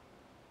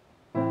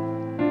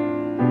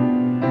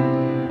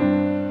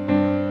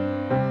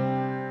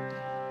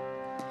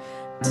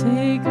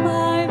 Take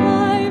my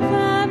life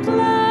and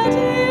let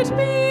it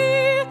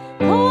be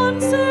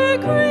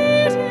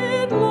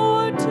consecrated,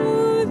 Lord,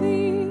 to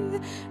Thee.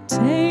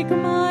 Take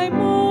my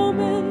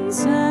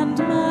moments and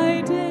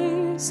my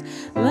days,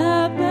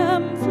 let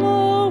them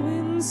flow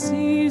in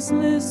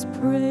ceaseless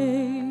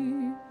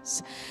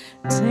praise.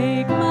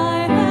 Take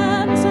my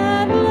hands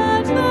and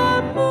let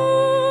them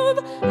move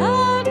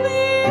at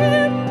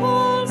the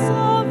impulse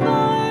of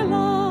Thy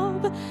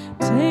love.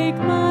 Take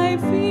my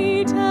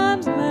feet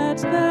and let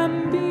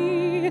them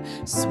be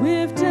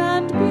swift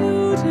and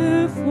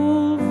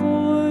beautiful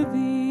for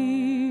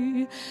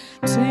Thee.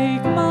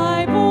 Take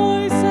my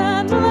voice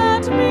and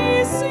let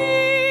me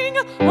sing,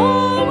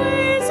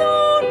 always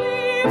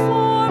only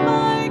for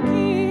my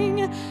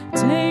King.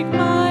 Take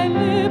my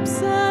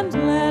lips and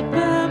let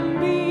them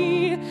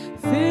be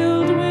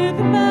filled with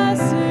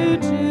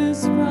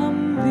messages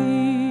from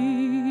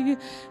Thee.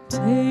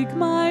 Take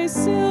my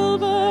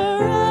silver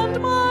and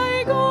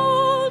my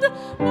gold,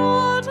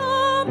 not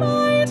a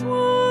mite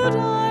would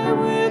I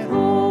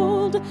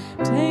withhold.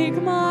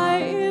 Take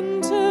my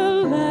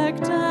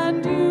intellect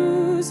and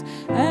use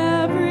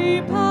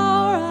every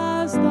power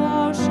as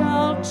Thou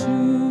shalt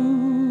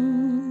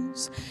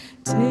choose.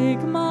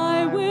 Take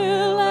my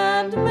will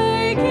and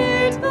make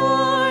it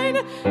Thine,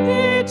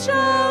 it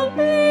shall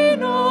be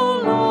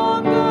no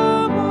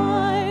longer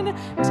mine.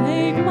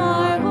 Take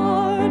my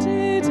heart,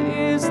 it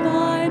is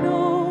Thine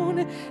own,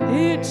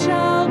 it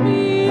shall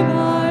be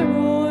Thy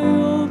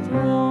royal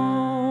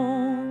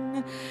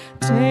throne.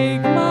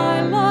 Take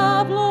my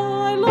love,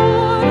 my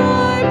Lord,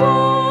 I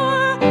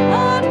bore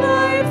at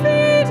Thy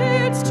feet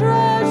its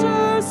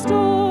treasure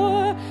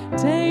store.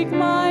 Take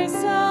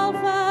myself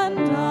and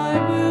I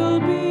will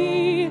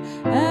be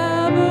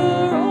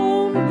ever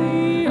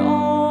only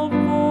all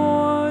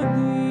for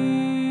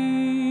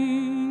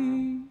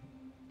Thee.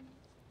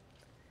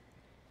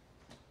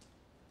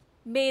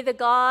 May the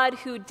God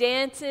who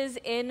dances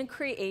in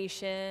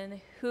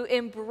creation, who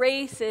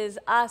embraces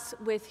us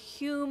with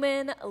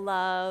human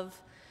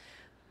love,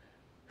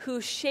 who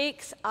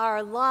shakes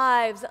our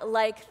lives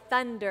like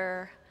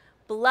thunder,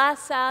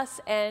 bless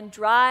us and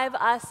drive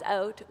us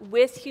out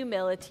with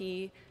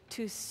humility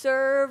to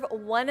serve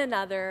one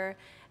another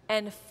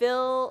and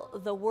fill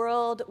the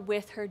world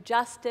with her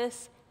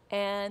justice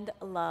and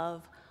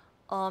love.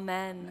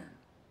 Amen.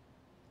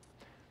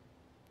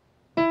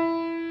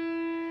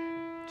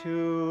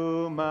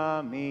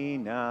 Tuma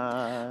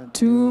mina,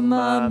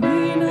 Tuma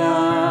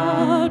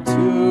mina,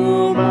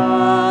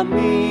 Tuma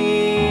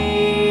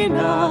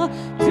mina,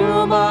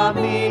 Tuma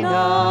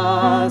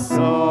mina,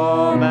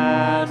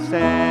 Soma,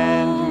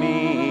 send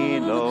me,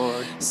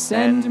 Lord.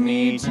 Send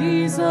me,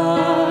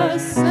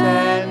 Jesus,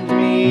 send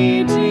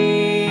me,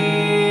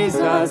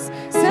 Jesus,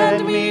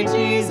 send me,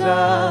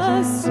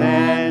 Jesus,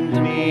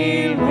 Send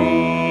me,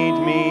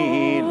 lead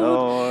me,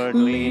 Lord.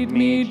 lead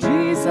me,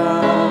 Jesus,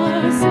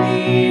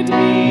 lead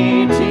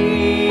me,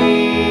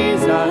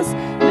 Jesus,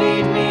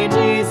 lead me,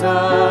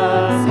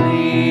 Jesus,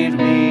 lead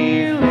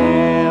me,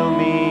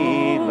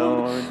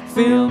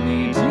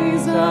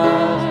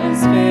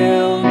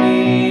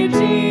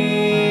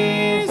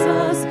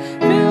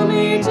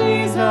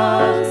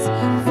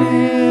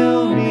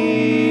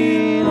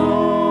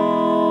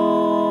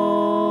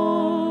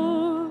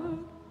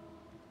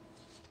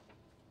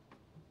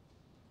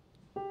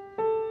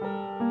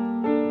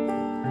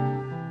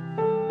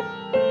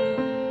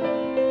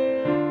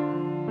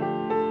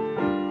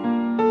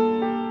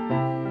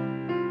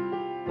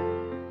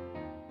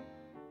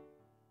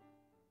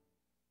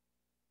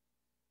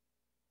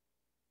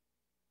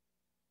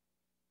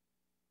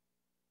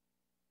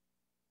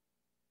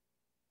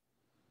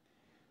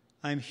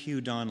 I'm Hugh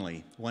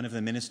Donnelly, one of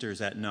the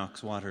ministers at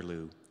Knox,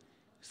 Waterloo.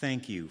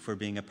 Thank you for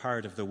being a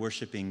part of the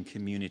worshiping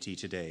community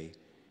today.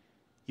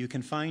 You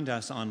can find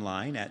us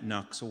online at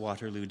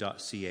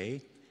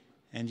knoxwaterloo.ca,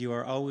 and you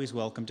are always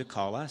welcome to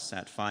call us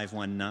at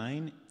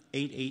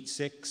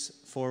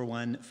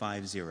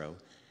 519-886-4150.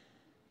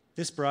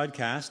 This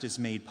broadcast is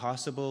made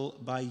possible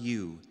by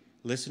you,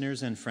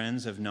 listeners and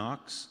friends of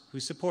Knox,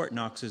 who support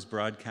Knox's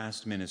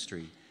broadcast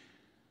ministry.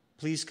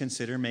 Please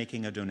consider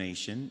making a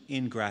donation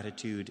in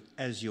gratitude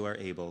as you are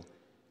able,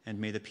 and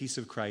may the peace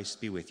of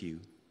Christ be with you.